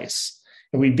out twice.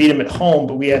 And we beat them at home,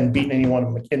 but we hadn't beaten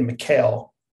anyone in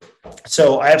McHale.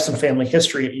 So I have some family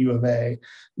history at U of A.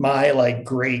 My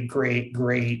great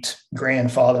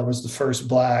grandfather was the first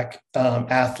Black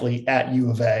athlete at U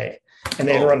of A. And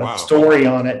they run a story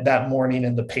on it that morning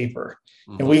in the paper.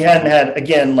 And we hadn't had,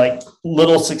 again,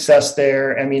 little success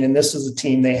there. And this is a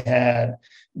team they had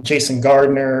Jason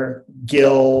Gardner,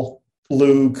 Gill,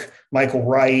 Luke, Michael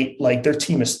Wright, their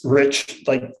team is rich,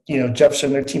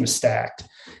 Jefferson, their team is stacked.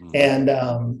 And,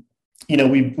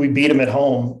 we beat them at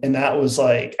home. And that was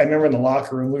I remember in the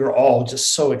locker room, we were all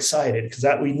just so excited because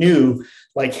we knew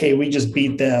hey, we just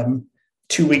beat them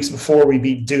 2 weeks before we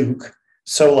beat Duke.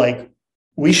 So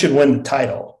we should win the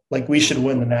title. We should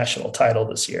win the national title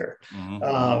this year.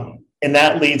 And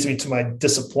that leads me to my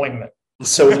disappointment.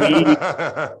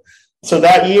 So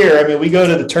that year, we go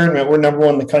to the tournament, we're number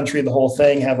 1 in the country, the whole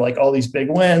thing, have all these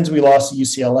big wins. We lost to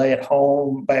UCLA at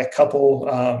home by a couple.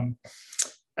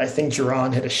 I think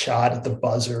Jerron hit a shot at the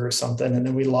buzzer or something. And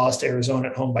then we lost Arizona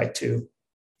at home by 2.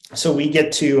 So we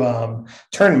get to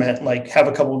tournament, have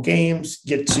a couple of games,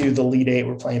 get to the Elite 8.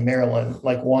 We're playing Maryland,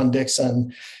 Juan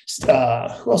Dixon. Who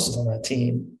else is on that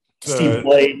team? Steve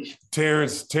Blake.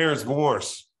 Terrence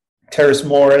Morris. Taj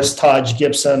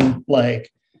Gibson,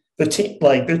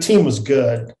 their team was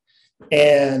good,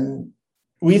 and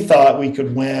we thought we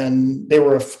could win. They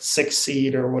were a 6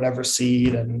 seed or whatever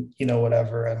seed, and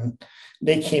whatever. And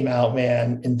they came out,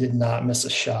 man, and did not miss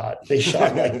a shot. They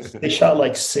shot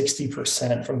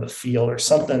 60% from the field or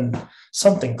something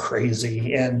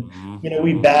crazy. And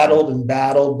we battled,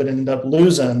 but ended up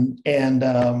losing. And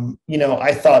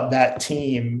I thought that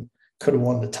team could have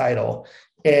won the title.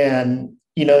 And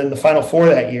in the Final Four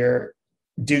that year,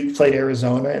 Duke played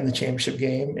Arizona in the championship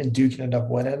game, and Duke ended up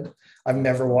winning. I've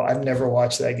never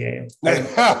watched that game. I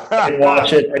didn't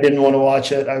watch it. I didn't want to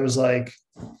watch it. I was like,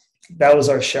 that was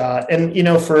our shot. And,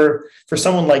 for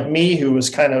someone like me who was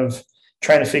kind of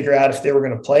trying to figure out if they were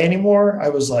going to play anymore, I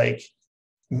was like,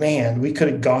 man, we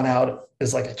could have gone out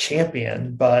as a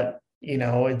champion, but,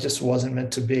 it just wasn't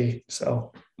meant to be.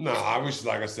 So. No,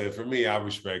 like I said, for me, I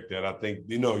respect that. I think,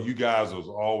 you guys was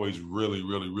always really,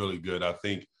 really, really good. I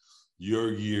think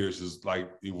your years is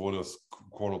you want to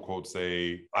quote unquote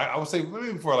say, I would say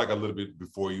maybe for a little bit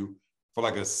before you, for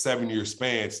a 7-year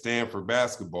span, Stanford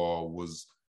basketball was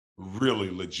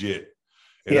really legit.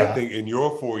 And I think in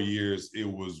your 4 years,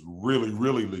 it was really,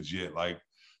 really legit. Like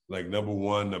number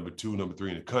 1, number 2, number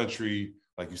 3 in the country.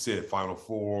 Like you said, Final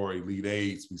Four, Elite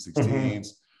 8s, Sweet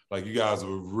 16s. You guys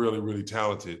were really, really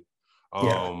talented.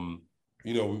 Y'all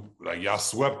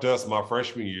swept us my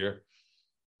freshman year.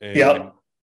 And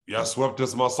y'all swept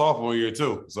us my sophomore year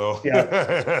too. So,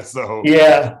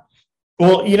 Well,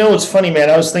 what's funny, man,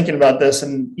 I was thinking about this,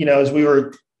 and, as we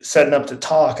were setting up to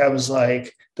talk, I was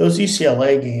like, those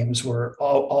UCLA games were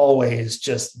always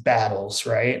just battles,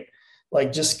 right?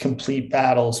 Just complete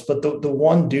battles. But the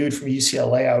one dude from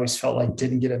UCLA I always felt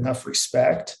didn't get enough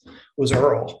respect was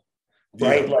Earl,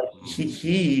 right?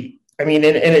 And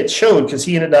it showed because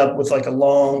he ended up with a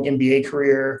long NBA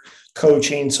career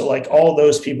coaching. So all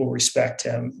those people respect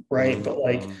him. Right. But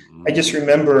I just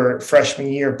remember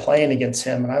freshman year playing against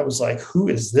him, and I was like, who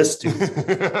is this dude?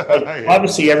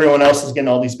 Obviously everyone else is getting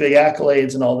all these big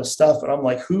accolades and all this stuff, but I'm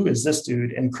like, who is this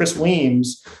dude? And Chris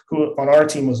Weems, who on our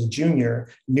team was a junior,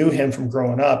 knew him from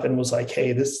growing up and was like,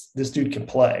 hey, this dude can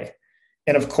play.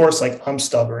 And of course, I'm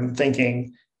stubborn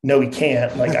thinking, no, he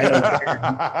can't. Like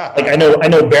I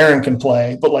know Barron can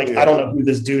play, but like, I don't know who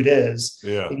this dude is.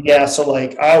 Yeah. So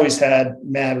like, I always had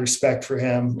mad respect for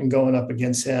him and going up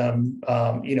against him,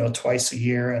 twice a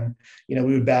year, and,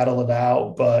 we would battle it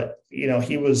out. But,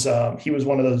 he was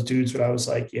one of those dudes where I was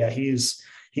like, yeah, he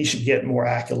should get more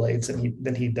accolades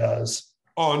than he does.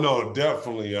 Oh, no,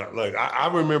 definitely. Like,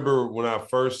 I remember when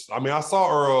I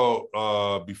saw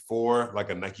Earl before, like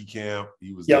a Nike camp.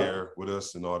 He was there with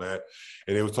us and all that.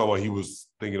 And they was talking about he was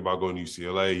thinking about going to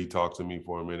UCLA. He talked to me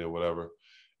for a minute, whatever.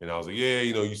 And I was like, yeah,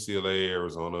 UCLA,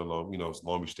 Arizona,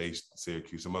 Long Beach State,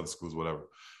 Syracuse, some other schools, whatever.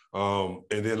 And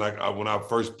then, like, when I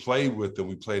first played with them,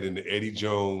 we played in the Eddie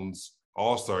Jones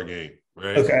All-Star game,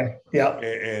 right? Okay, yeah.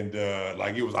 And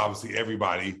like, it was obviously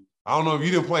everybody. I don't know if you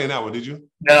didn't play in that one, did you?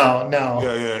 No.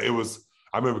 Yeah. It was.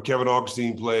 I remember Kevin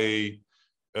Augustine played.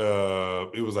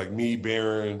 It was like me,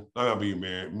 Barron. Not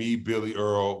Barron. Me, Billy,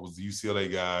 Earl was the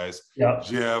UCLA guys. Yeah.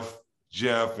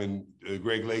 Jeff, and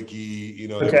Greg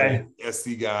Lakey. Okay.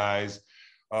 SC guys.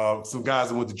 Some guys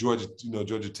that went to Georgia.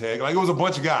 Georgia Tech. Like, it was a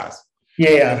bunch of guys.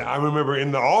 Yeah. And I remember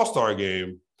in the All-Star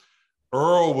game,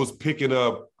 Earl was picking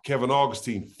up Kevin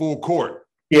Augustine full court.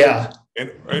 Yeah. And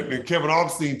Kevin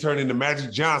Augustine turned into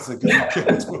Magic Johnson because he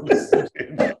kept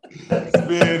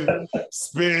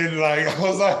spin. Like, I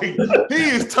was like, he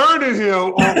is turning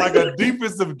him on like a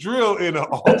defensive drill in an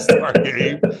All-Star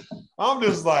game. I'm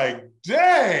just like,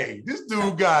 dang, this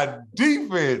dude got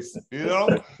defense,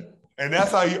 And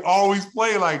that's how he always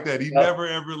played like that. He never,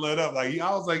 ever let up. Like,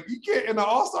 I was like, you can't in the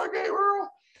All-Star game,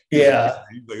 Earl? Yeah.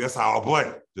 He's like, that's how I'll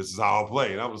play. This is how I'll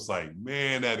play. And I was like,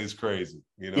 man, that is crazy,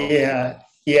 Yeah,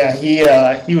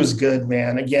 he was good,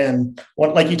 man. Again,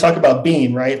 like you talk about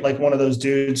Bean, right? Like one of those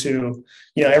dudes who,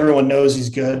 everyone knows he's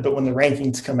good, but when the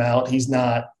rankings come out, he's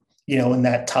not, in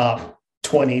that top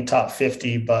 20, top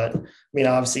 50. But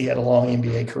obviously he had a long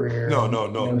NBA career. No,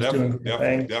 definitely.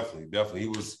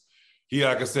 He,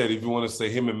 like I said, if you want to say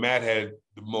him and Matt had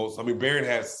the most, Barron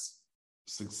has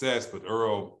success, but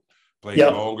Earl played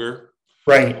longer.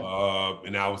 Right.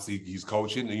 And obviously he's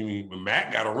coaching.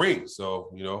 Matt got a ring,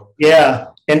 so Yeah,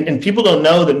 and people don't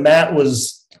know that Matt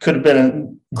could have been a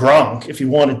Gronk if he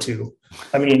wanted to.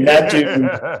 That dude.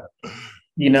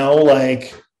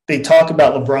 Like they talk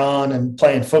about LeBron and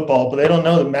playing football, but they don't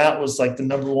know that Matt was like the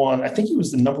number one. I think he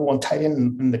was the number one tight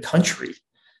end in the country.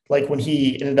 Like when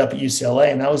he ended up at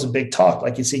UCLA, and that was a big talk.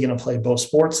 Like, is he going to play both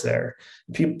sports there?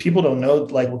 People don't know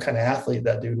like what kind of athlete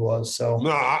that dude was. So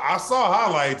no, I saw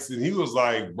highlights, and he was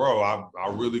like, "Bro, I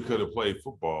really could have played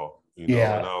football."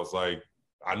 Yeah. And I was like,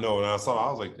 "I know." And I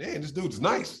was like, "Man, this dude's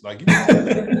nice." Like,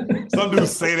 some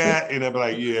dudes say that, and I'd be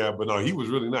like, "Yeah," but no, he was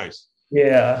really nice.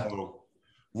 Yeah. So,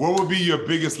 what would be your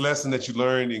biggest lesson that you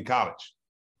learned in college?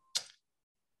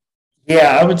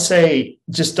 Yeah, I would say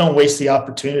just don't waste the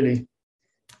opportunity.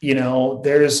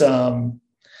 There's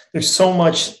so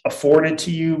much afforded to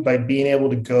you by being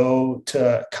able to go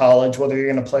to college, whether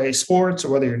you're going to play sports or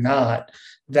whether you're not,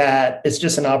 that it's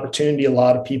just an opportunity a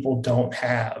lot of people don't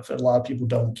have, a lot of people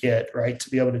don't get, right? To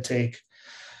be able to take,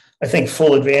 I think,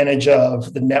 full advantage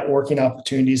of the networking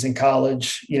opportunities in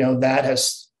college.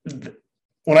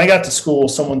 When I got to school,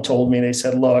 someone told me, they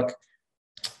said, look,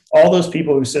 all those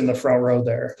people who sit in the front row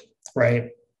there,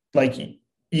 right? Like,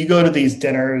 you go to these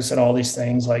dinners and all these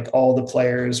things, like all the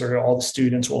players or all the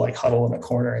students will like huddle in a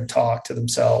corner and talk to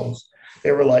themselves.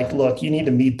 They were like, look, you need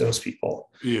to meet those people.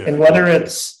 Yeah. And whether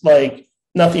it's like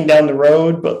nothing down the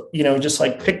road, but, just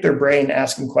like pick their brain,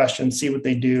 ask them questions, see what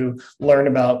they do, learn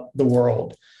about the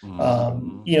world.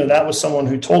 That was someone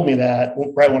who told me that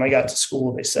right when I got to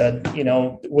school. They said,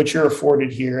 what you're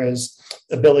afforded here is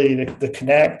the ability to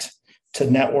connect, to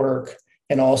network,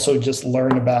 and also just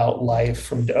learn about life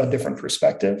from a different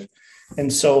perspective.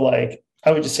 And so, like,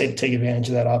 I would just say to take advantage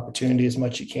of that opportunity as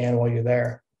much as you can while you're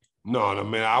there. No,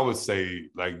 man, I would say,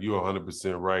 like, you're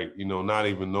 100% right. Not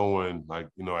even knowing, like,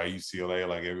 at UCLA,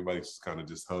 like, everybody's kind of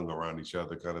just hung around each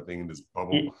other kind of thing in this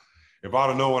bubble. Yeah. If I'd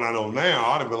have known what I know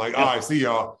now, I'd have been like, all right, see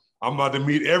y'all. I'm about to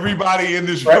meet everybody in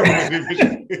this room.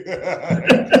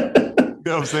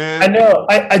 You know what I'm saying? I know.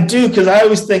 I do, because I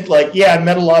always think like, I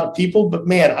met a lot of people, but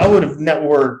man, I would have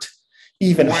networked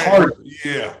even harder.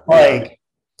 Yeah. Like,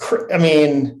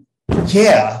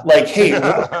 like, hey,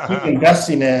 what are you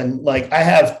investing in? Like, I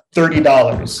have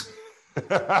 $30.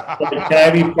 Like, can I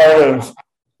be part of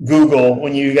Google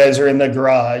when you guys are in the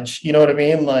garage? You know what I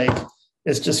mean? Like,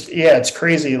 it's just, it's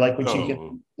crazy. Like what you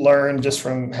can learn just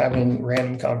from having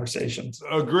random conversations.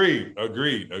 Agreed,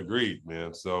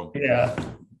 man. So, yeah.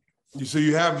 So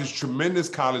you have this tremendous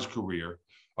college career.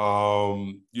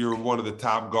 You're one of the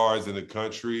top guards in the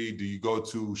country. Do you go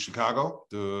to Chicago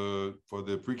for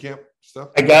the pre-camp stuff?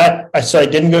 So I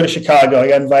didn't go to Chicago. I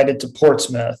got invited to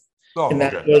Portsmouth. Oh, and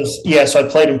that okay. was, so I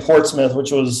played in Portsmouth,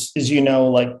 which was, as you know,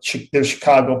 like there's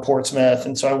Chicago, Portsmouth.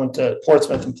 And so I went to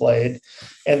Portsmouth and played.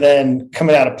 And then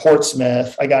coming out of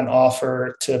Portsmouth, I got an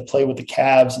offer to play with the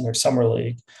Cavs in their summer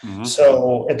league. Mm-hmm.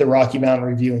 So at the Rocky Mountain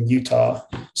Review in Utah.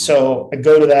 So I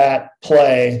go to that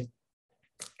play.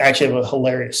 I actually have a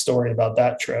hilarious story about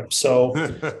that trip. So,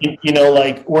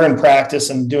 like we're in practice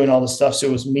and doing all this stuff. So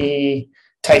it was me,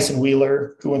 Tyson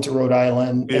Wheeler, who went to Rhode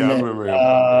Island, Yeah, and then I remember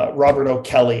him. Robert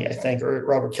O'Kelly, I think, or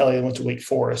Robert Kelly that went to Wake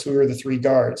Forest. We were the three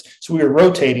guards. So we were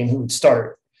rotating who would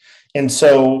start. And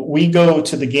so we go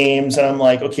to the games and I'm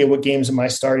like, okay, what games am I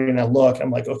starting? And I look,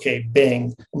 I'm like, okay,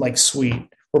 bing. I'm like,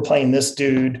 sweet. We're playing this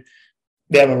dude.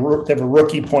 They have a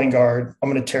rookie point guard.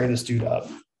 I'm going to tear this dude up.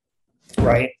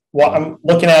 Right. Well, I'm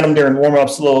looking at him during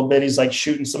warm-ups a little bit. He's like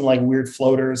shooting some like weird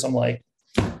floaters. I'm like,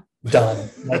 done.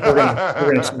 Like we're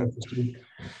gonna smoke this dude.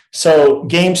 So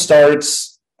game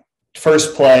starts,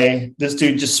 first play, this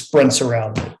dude just sprints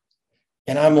around me.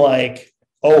 And I'm like,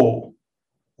 oh,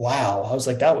 wow. I was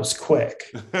like, that was quick.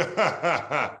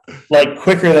 Like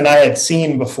quicker than I had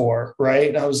seen before, right?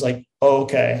 And I was like, oh,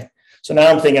 okay. So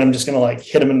now I'm thinking I'm just going to like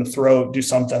hit him in the throat, do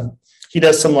something. He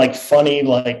does some like funny,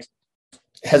 like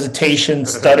hesitation,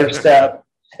 stutter step.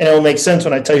 And it will make sense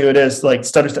when I tell you it is, like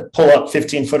stutter step, pull up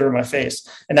 15-footer in my face.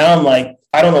 And now I'm like,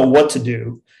 I don't know what to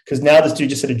do because now this dude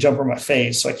just hit a jumper in my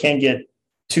face. So I can't get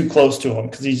too close to him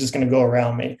because he's just going to go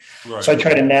around me. Right. So I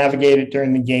try to navigate it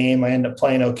during the game. I end up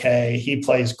playing okay. He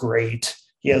plays great.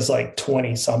 He has like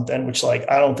 20 something, which like,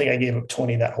 I don't think I gave up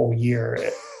 20 that whole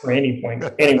year or any point.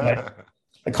 Anyway,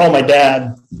 I call my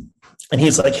dad and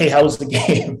he's like, hey, how was the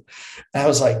game? And I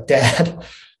was like, Dad,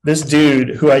 this dude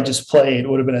who I just played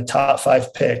would have been a top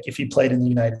 5 pick if he played in the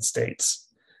United States.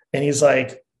 And he's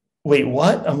like, wait,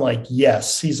 what? I'm like,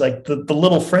 yes. He's like, the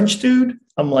little French dude?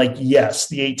 I'm like, yes,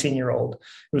 the 18-year-old.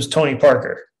 It was Tony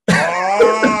Parker.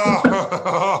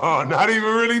 Oh, not even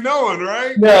really knowing,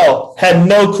 right? No, had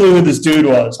no clue who this dude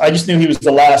was. I just knew he was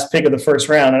the last pick of the first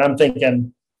round. And I'm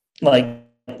thinking, like,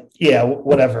 yeah,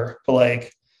 whatever. But,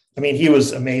 like, I mean, he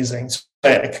was amazing. So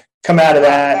I come out of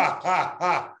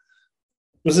that.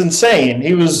 It was insane.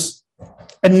 He was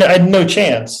 – I had no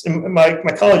chance. And my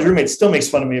college roommate still makes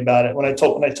fun of me about it when I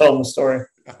tell him the story.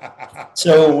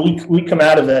 So we come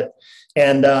out of it.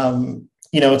 And,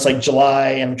 it's like July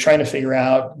and I'm trying to figure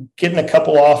out getting a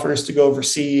couple offers to go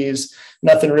overseas,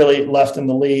 nothing really left in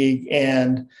the league.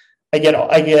 And I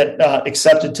get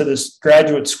accepted to this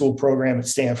graduate school program at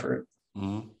Stanford.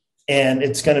 Mm-hmm. And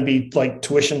it's going to be like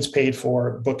tuition's paid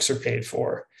for, books are paid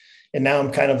for. And now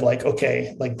I'm kind of like,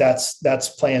 okay, like that's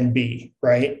plan B.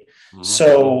 Right. Mm-hmm.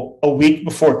 So a week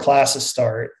before classes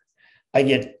start,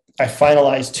 I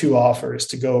finalized 2 offers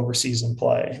to go overseas and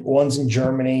play. One's in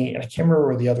Germany, and I can't remember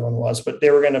where the other one was, but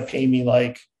they were going to pay me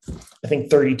like, I think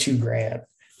 $32,000.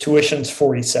 Tuition's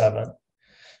 $47,000.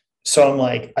 So I'm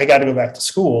like, I got to go back to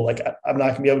school. Like, I'm not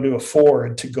going to be able to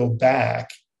afford to go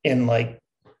back and like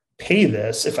pay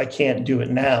this if I can't do it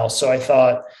now. So I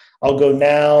thought I'll go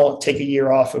now, take a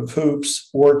year off of hoops,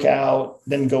 work out,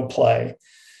 then go play.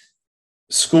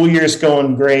 School year's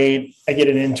going great. I get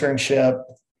an internship.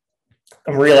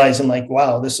 I'm realizing like,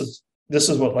 wow, this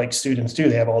is what like students do.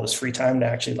 They have all this free time to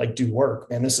actually like do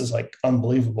work. Man, this is like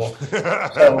unbelievable.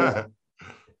 So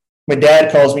my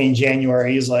dad calls me in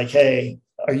January. He's like, hey,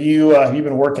 have you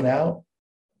been working out?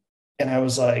 And I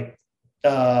was like,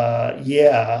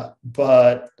 yeah,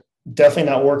 but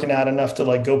definitely not working out enough to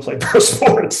like go play pro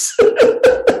sports.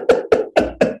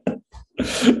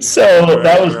 So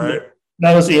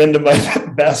that was the end of my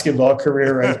basketball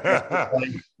career, right?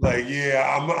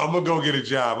 Yeah, I'm gonna go get a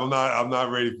job. I'm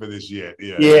not ready for this yet.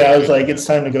 Yeah. I was like, it's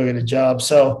time to go get a job.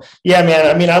 So yeah, man.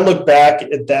 I mean, I look back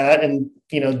at that and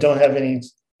don't have any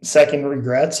second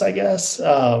regrets, I guess.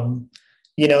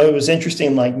 It was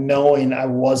interesting, like knowing I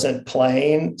wasn't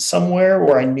playing somewhere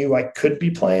where I knew I could be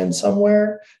playing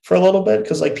somewhere for a little bit.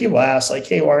 Cause like people ask like,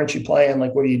 hey, why aren't you playing?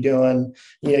 Like, what are you doing?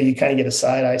 You kind of get a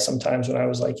side eye sometimes when I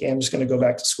was like, yeah, I'm just going to go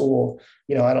back to school.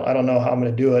 I don't know how I'm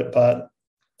going to do it, but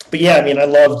yeah, I mean, I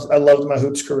loved my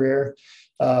hoops career,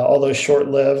 although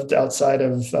short-lived outside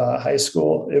of high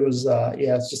school. It was,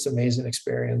 it's just an amazing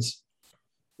experience.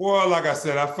 Well, like I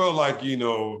said, I felt like, you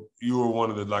were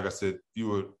one of the, like I said, you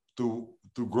were through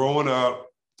growing up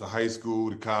to high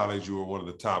school to college, you were one of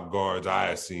the top guards I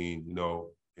had seen,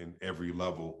 in every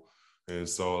level. And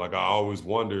so like, I always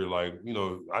wonder, like,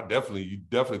 you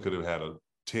definitely could have had a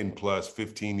 10 plus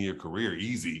 15-year career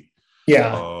easy.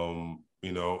 Yeah.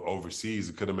 overseas,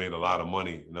 it could have made a lot of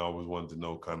money. And I always wanted to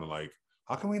know kind of like,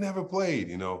 how come we never played?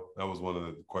 That was one of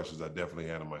the questions I definitely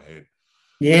had in my head.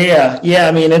 Yeah. Yeah.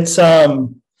 I mean, it's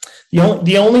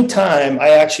the only time I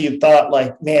actually thought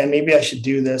like, man, maybe I should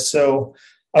do this. So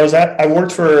I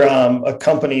worked for a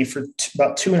company for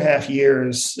about 2.5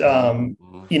 years.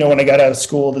 When I got out of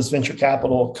school, this venture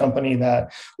capital company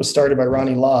that was started by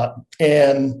Ronnie Lott.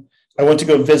 And I went to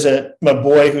go visit my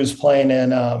boy who's playing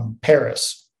in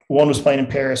Paris. One was playing in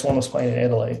Paris, one was playing in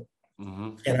Italy. Mm-hmm.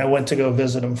 And I went to go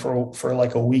visit them for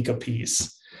like a week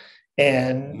apiece.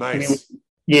 And nice.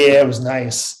 It was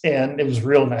nice. And it was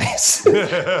real nice.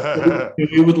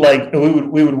 we would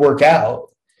work out.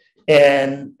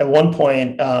 And at one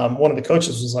point, one of the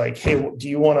coaches was like, hey, do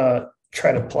you want to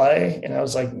try to play? And I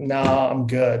was like, nah, I'm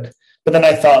good. But then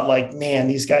I thought like, man,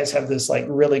 these guys have this like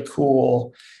really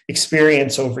cool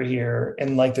experience over here.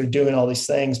 And like, they're doing all these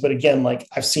things. But again, like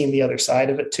I've seen the other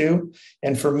side of it too.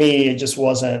 And for me, it just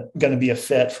wasn't going to be a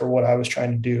fit for what I was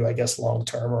trying to do, I guess,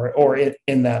 long-term or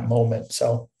in that moment.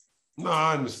 So. No,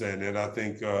 I understand that. I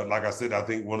think, like I said, I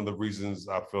think one of the reasons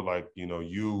I feel like,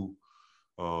 you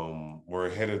were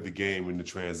ahead of the game in the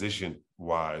transition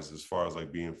wise, as far as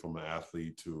like being from an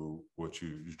athlete to what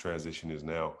your transition is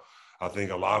now. I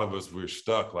think a lot of us, we're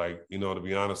stuck. Like, to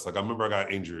be honest, like I remember I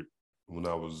got injured when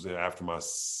I was after my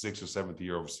 6th or 7th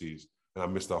year overseas, and I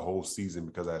missed the whole season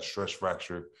because I had stress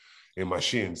fracture in my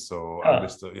shin. So I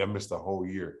missed the whole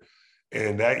year.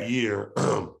 And that year,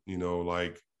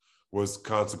 was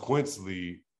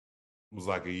consequently was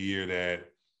like a year that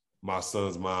my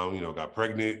son's mom, got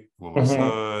pregnant with my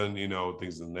son,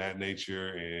 things of that nature.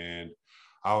 And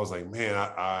I was like, man,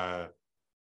 I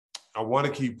want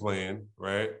to keep playing,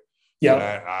 right?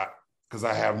 Yeah. Because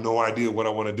I have no idea what I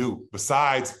want to do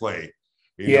besides play,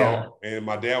 you know? And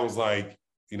my dad was like,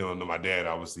 my dad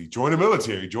obviously joined the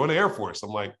military, joined the Air Force.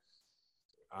 I'm like,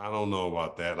 I don't know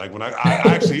about that. Like when I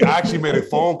actually made a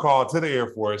phone call to the Air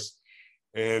Force,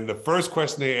 and the first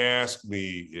question they asked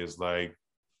me is like,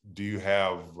 do you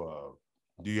have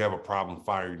a problem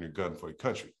firing your gun for your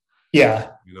country? Yeah.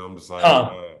 I'm just like,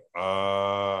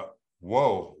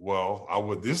 whoa,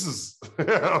 well, this is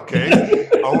okay.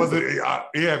 I wasn't,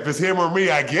 if it's him or me,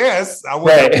 I guess I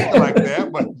wasn't thinking like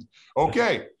that, but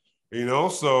okay.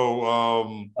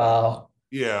 So,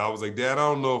 yeah, I was like, Dad,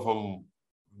 I don't know if I'm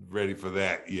ready for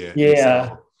that yet.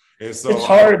 Yeah. And so it's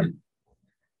hard.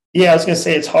 Yeah, I was going to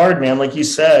say it's hard, man. Like you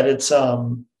said, it's,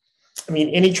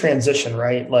 any transition,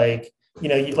 right? Like,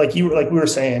 like we were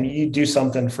saying, you do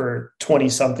something for 20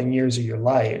 something years of your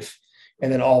life. And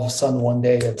then all of a sudden one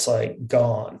day it's like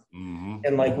gone. Mm-hmm.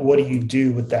 And like, what do you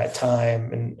do with that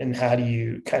time and how do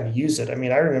you kind of use it? I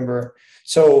mean, I remember,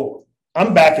 so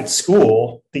I'm back at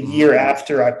school the year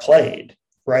after I played,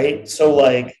 right? So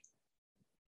like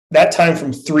that time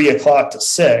from 3 o'clock to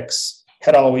 6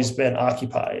 had always been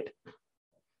occupied.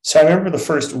 So I remember the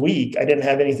first week, I didn't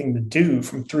have anything to do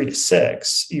from 3 to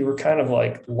 6. You were kind of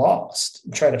like lost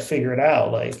and trying to figure it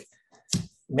out. Like,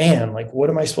 man, like,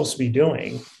 what am I supposed to be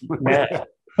doing now?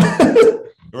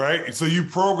 Right. So you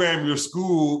program your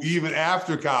school even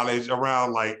after college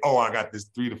around like, oh, I got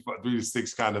this 3 to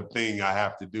 6 kind of thing I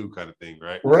have to do kind of thing.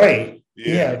 Right. Right.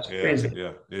 Yeah. It's crazy.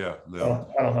 Yeah. No,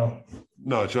 so, I don't know.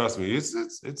 No, trust me. It's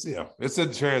a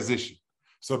transition.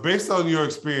 So based on your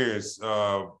experience,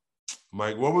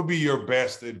 Mike, what would be your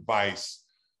best advice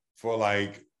for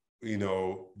like,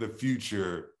 the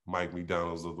future Mike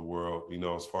McDonald's of the world,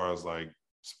 as far as like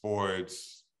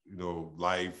sports,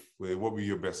 life, what would be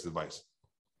your best advice?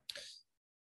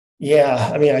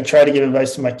 Yeah. I mean, I try to give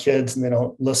advice to my kids and they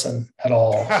don't listen at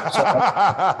all.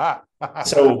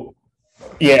 So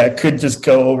yeah, it could just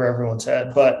go over everyone's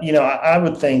head. But, I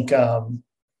would think,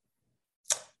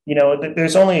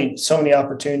 there's only so many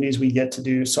opportunities we get to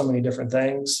do so many different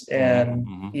things. And,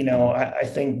 I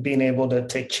think being able to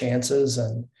take chances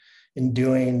and in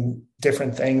doing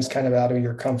different things kind of out of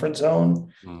your comfort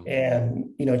zone and,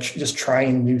 just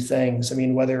trying new things. I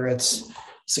mean, whether it's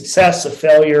success, a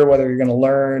failure, whether you're going to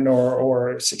learn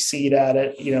or succeed at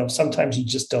it, sometimes you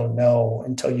just don't know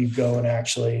until you go and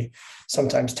actually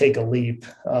sometimes take a leap.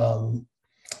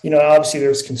 Obviously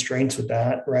there's constraints with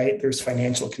that, right? There's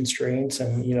financial constraints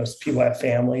and, people have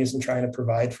families and trying to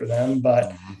provide for them,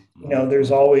 but,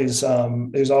 there's always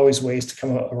ways to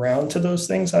come around to those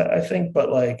things, I think. But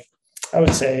like, I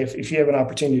would say if you have an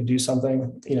opportunity to do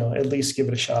something, at least give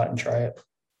it a shot and try it.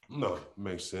 No, it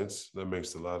makes sense. That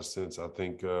makes a lot of sense. I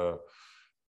think,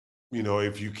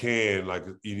 if you can, like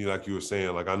you were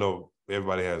saying, like, I know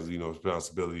everybody has,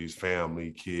 responsibilities,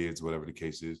 family, kids, whatever the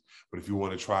case is. But if you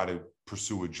want to try to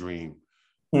pursue a dream,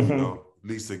 at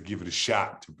least to give it a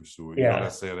shot to pursue it. You know what I'm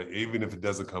saying? Like, even if it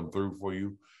doesn't come through for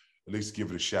you, at least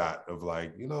give it a shot of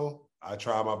like, I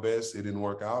tried my best, it didn't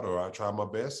work out, or I tried my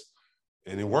best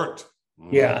and it worked.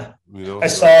 Yeah. I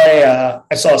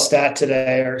saw a stat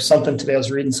today or something today. I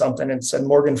was reading something and it said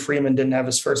Morgan Freeman didn't have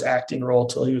his first acting role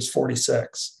till he was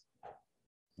 46.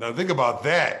 Now think about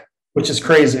that. Which is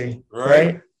crazy,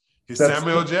 right? He's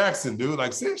Samuel Jackson, dude.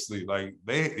 Like seriously, like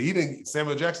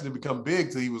Samuel Jackson didn't become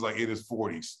big till he was like in his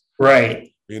 40s.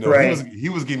 Right. Right. He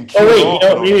was getting killed.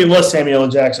 Oh wait, maybe it was Samuel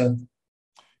Jackson.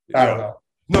 I don't know.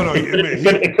 No.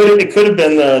 It could have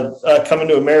been the Coming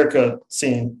to America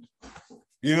scene.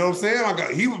 You know what I'm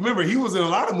saying? He was in a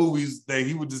lot of movies that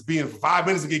he would just be in for 5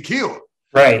 minutes and get killed.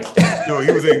 Right.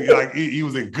 He was in he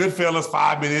was in Goodfellas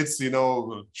 5 minutes.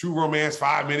 True Romance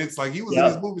 5 minutes. Like he was in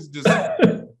his movies just. I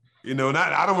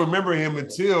don't remember him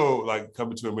until like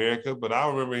Coming to America, but I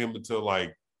don't remember him until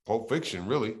like Pulp Fiction,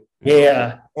 really.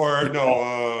 Yeah. Or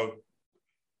no,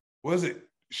 what is it?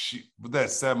 With that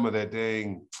Selma, that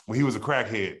dang when he was a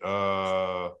crackhead.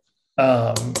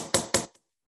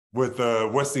 With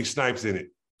Wesley Snipes in it.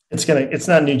 It's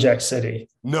not New Jack City.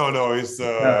 No, it's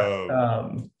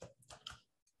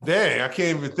dang, I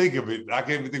can't even think of it. I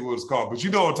can't even think what it's called, but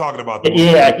you know what I'm talking about.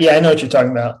 Yeah, I know what you're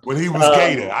talking about. When he was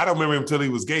Gator. I don't remember him until he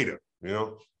was Gator,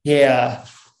 Yeah.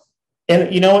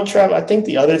 And you know what, Trev? I think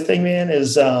the other thing, man,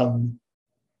 is you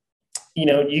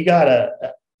gotta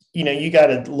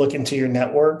look into your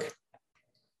network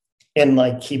and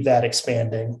like keep that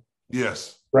expanding.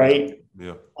 Yes. Right.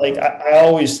 Yeah. Like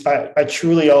I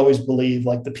truly always believe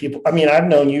like the people, I've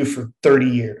known you for 30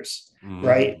 years,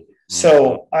 right?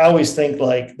 So I always think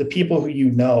like the people who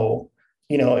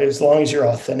as long as you're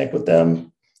authentic with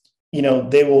them,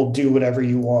 they will do whatever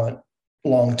you want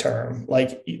long term.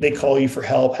 Like they call you for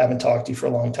help, haven't talked to you for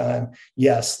a long time.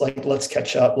 Yes, like let's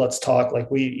catch up, let's talk.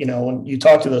 Like when you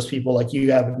talk to those people, like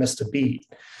you haven't missed a beat.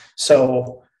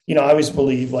 So, I always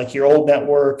believe like your old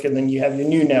network and then you have your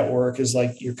new network is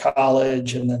like your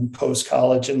college and then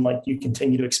post-college and like you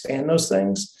continue to expand those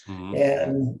things.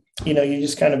 And, you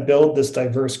just kind of build this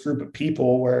diverse group of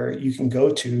people where you can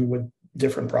go to with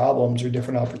different problems or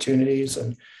different opportunities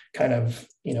and kind of,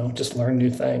 just learn new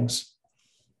things.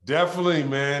 Definitely,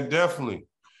 man. Definitely.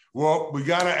 Well, we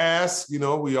got to ask,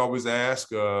 we always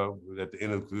ask at the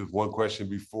end of one question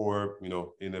before,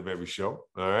 end of every show.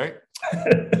 All right.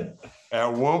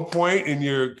 At one point in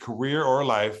your career or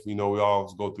life, we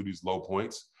always go through these low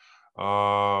points.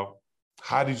 How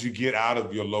did you get out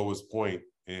of your lowest point?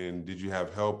 And did you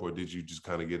have help or did you just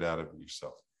kind of get out of it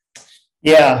yourself?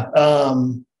 Yeah.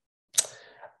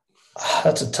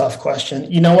 That's a tough question.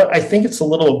 You know what? I think it's a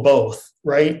little of both,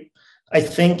 right? I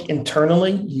think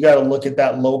internally you got to look at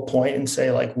that low point and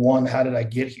say like, one, how did I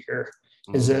get here?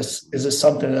 Is this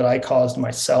something that I caused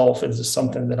myself? Is this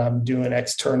something that I'm doing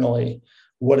externally?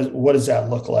 What does that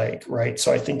look like? Right.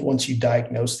 So I think once you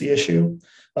diagnose the issue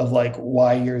of like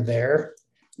why you're there,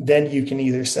 then you can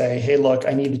either say, hey, look,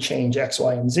 I need to change X,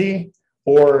 Y, and Z,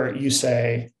 or you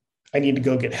say, I need to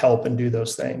go get help and do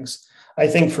those things. I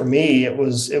think for me, it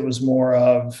was more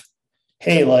of,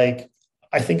 hey, like,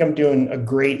 I think I'm doing a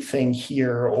great thing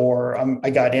here, or I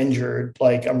got injured.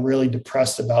 Like I'm really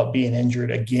depressed about being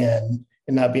injured again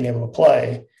and not being able to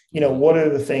play. What are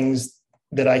the things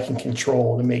that I can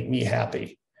control to make me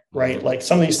happy, right? Like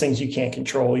some of these things you can't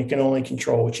control. You can only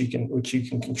control what you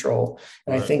can control.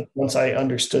 And right. I think once I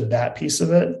understood that piece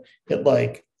of it, it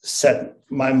like set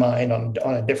my mind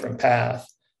on a different path.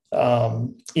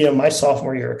 My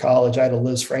sophomore year of college, I had a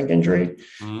Liz Frank injury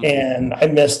and I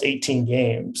missed 18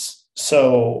 games.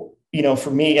 So, for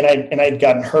me, and I'd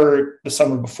gotten hurt the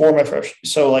summer before my freshman.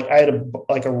 So like I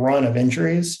had a run of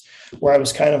injuries where I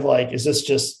was kind of like, is this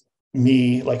just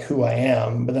me, like who I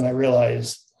am? But then I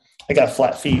realized I got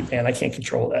flat feet, man. I can't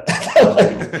control that.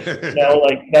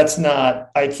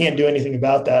 I can't do anything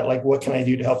about that. Like, what can I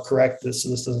do to help correct this so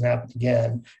this doesn't happen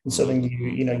again? And so then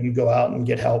you go out and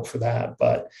get help for that.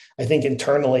 But I think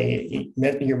internally,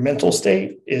 your mental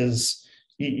state is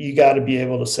you got to be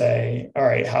able to say, all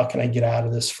right, how can I get out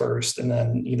of this first? And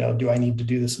then, do I need to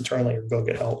do this internally or go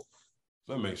get help?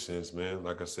 That makes sense, man.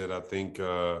 Like I said, I think,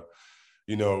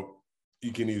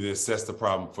 you can either assess the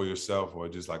problem for yourself or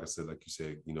just, like I said, like you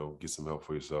said, get some help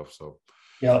for yourself. So,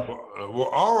 yeah. Well,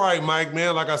 all right, Mike,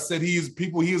 man. Like I said, he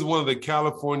is one of the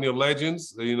California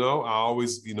legends. I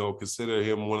always, consider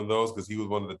him one of those because he was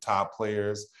one of the top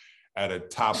players at a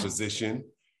top position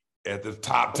at the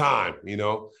top time.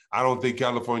 I don't think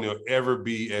California will ever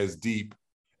be as deep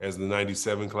as the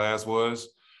 97 class was.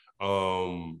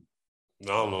 I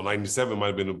don't know, 97 might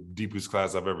have been the deepest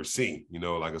class I've ever seen,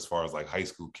 like as far as like high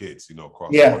school kids,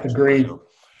 across. Yeah, agreed.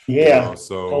 Yeah,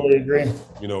 so totally agree.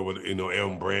 With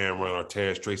Elton Brand, Ron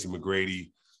Artest, Tracy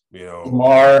McGrady,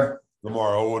 Lamar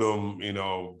Odom,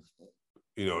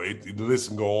 the list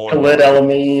can go on. Khalid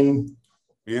Elamine.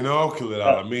 Khalid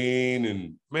Elamine,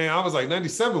 and man, I was like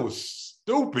 97 was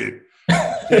stupid.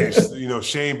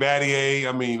 Shane Battier.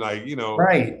 I mean,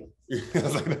 right. I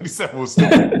was like 97 was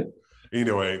stupid.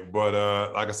 Anyway, but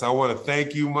like I said, I want to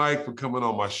thank you, Mike, for coming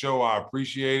on my show. I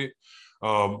appreciate it.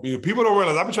 People don't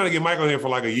realize I've been trying to get Mike on here for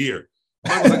like a year.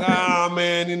 Mike was like,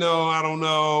 man, I don't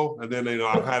know. And then,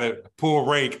 I've had to pull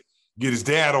rank, get his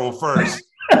dad on first.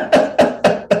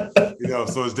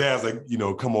 So his dad's like,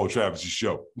 come on, Travis'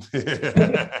 show.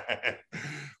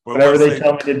 Whatever they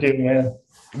tell me to do, man.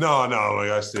 No,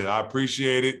 like I said, I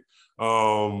appreciate it.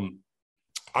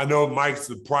 I know Mike's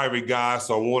a private guy,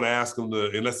 so I won't ask him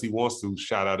to, unless he wants to,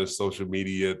 shout out his social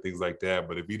media, things like that.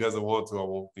 But if he doesn't want to, I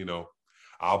won't,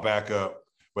 I'll back up.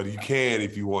 But you can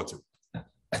if you want to.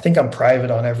 I think I'm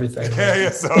private on everything. Yeah,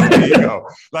 so there you go.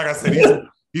 Like I said,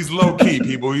 he's low-key,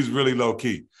 people. He's really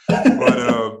low-key.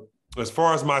 But as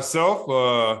far as myself,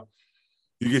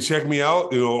 you can check me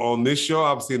out, on this show,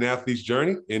 obviously An Athlete's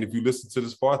Journey. And if you listen to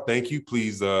this far, thank you.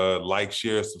 Please like,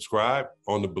 share, subscribe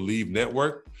on the Believe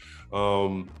Network.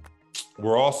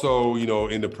 We're also,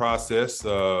 in the process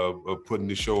of putting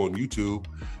the show on YouTube.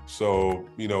 So,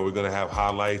 we're going to have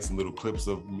highlights and little clips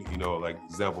of, like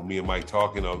example, me and Mike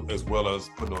talking, as well as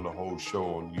putting on the whole show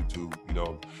on YouTube,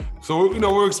 So,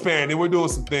 we're expanding. We're doing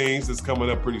some things that's coming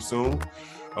up pretty soon.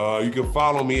 You can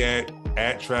follow me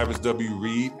at Travis W.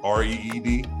 Reed,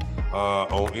 REED,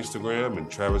 on Instagram, and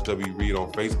Travis W. Reed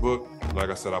on Facebook. Like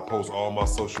I said, I post all my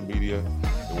social media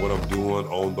and what I'm doing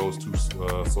on those two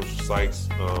social sites.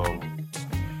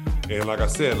 And like I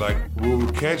said,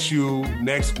 we'll catch you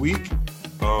next week,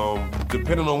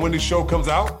 depending on when the show comes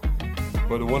out.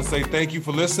 But I want to say thank you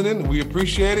for listening. We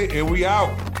appreciate it, and we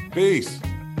out. Peace.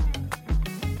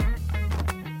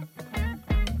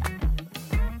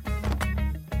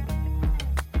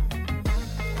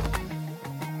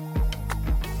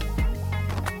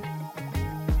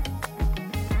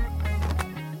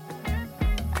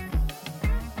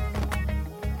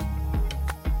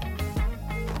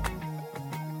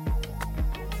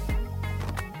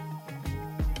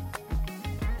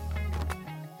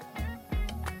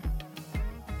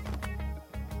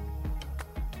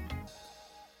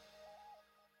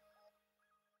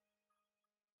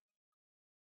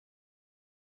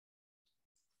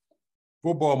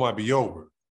 Football might be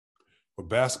over, but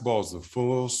basketball is in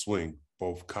full swing,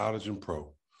 both college and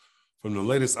pro. From the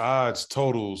latest odds,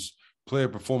 totals, player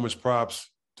performance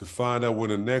props, to find out when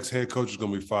the next head coach is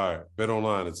going to be fired,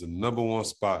 BetOnline is the #1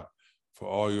 spot for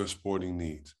all your sporting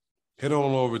needs. Head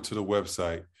on over to the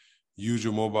website, use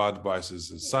your mobile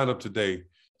devices, and sign up today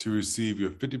to receive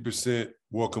your 50%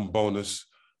 welcome bonus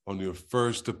on your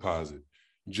first deposit.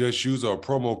 Just use our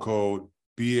promo code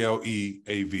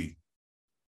BLEAV.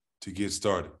 To get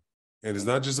started. And it's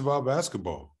not just about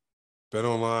basketball.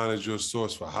 BetOnline is your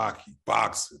source for hockey,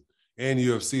 boxing, and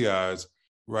UFC odds,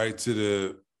 right to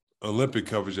the Olympic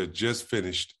coverage that just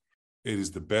finished. It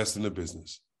is the best in the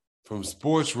business. From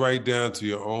sports right down to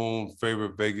your own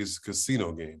favorite Vegas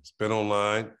casino games,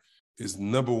 BetOnline is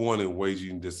 #1 in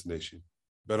wagering destination.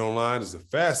 BetOnline is the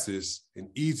fastest and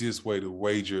easiest way to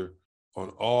wager on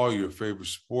all your favorite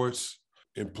sports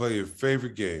and play your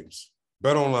favorite games.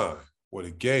 BetOnline, where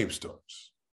the game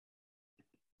starts.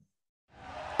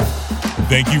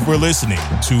 Thank you for listening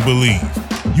to Believe.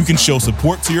 You can show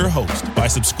support to your host by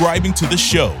subscribing to the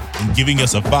show and giving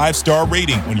us a 5-star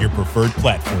rating on your preferred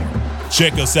platform.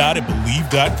 Check us out at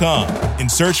Believe.com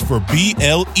and search for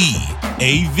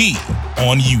BLEAV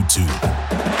on YouTube.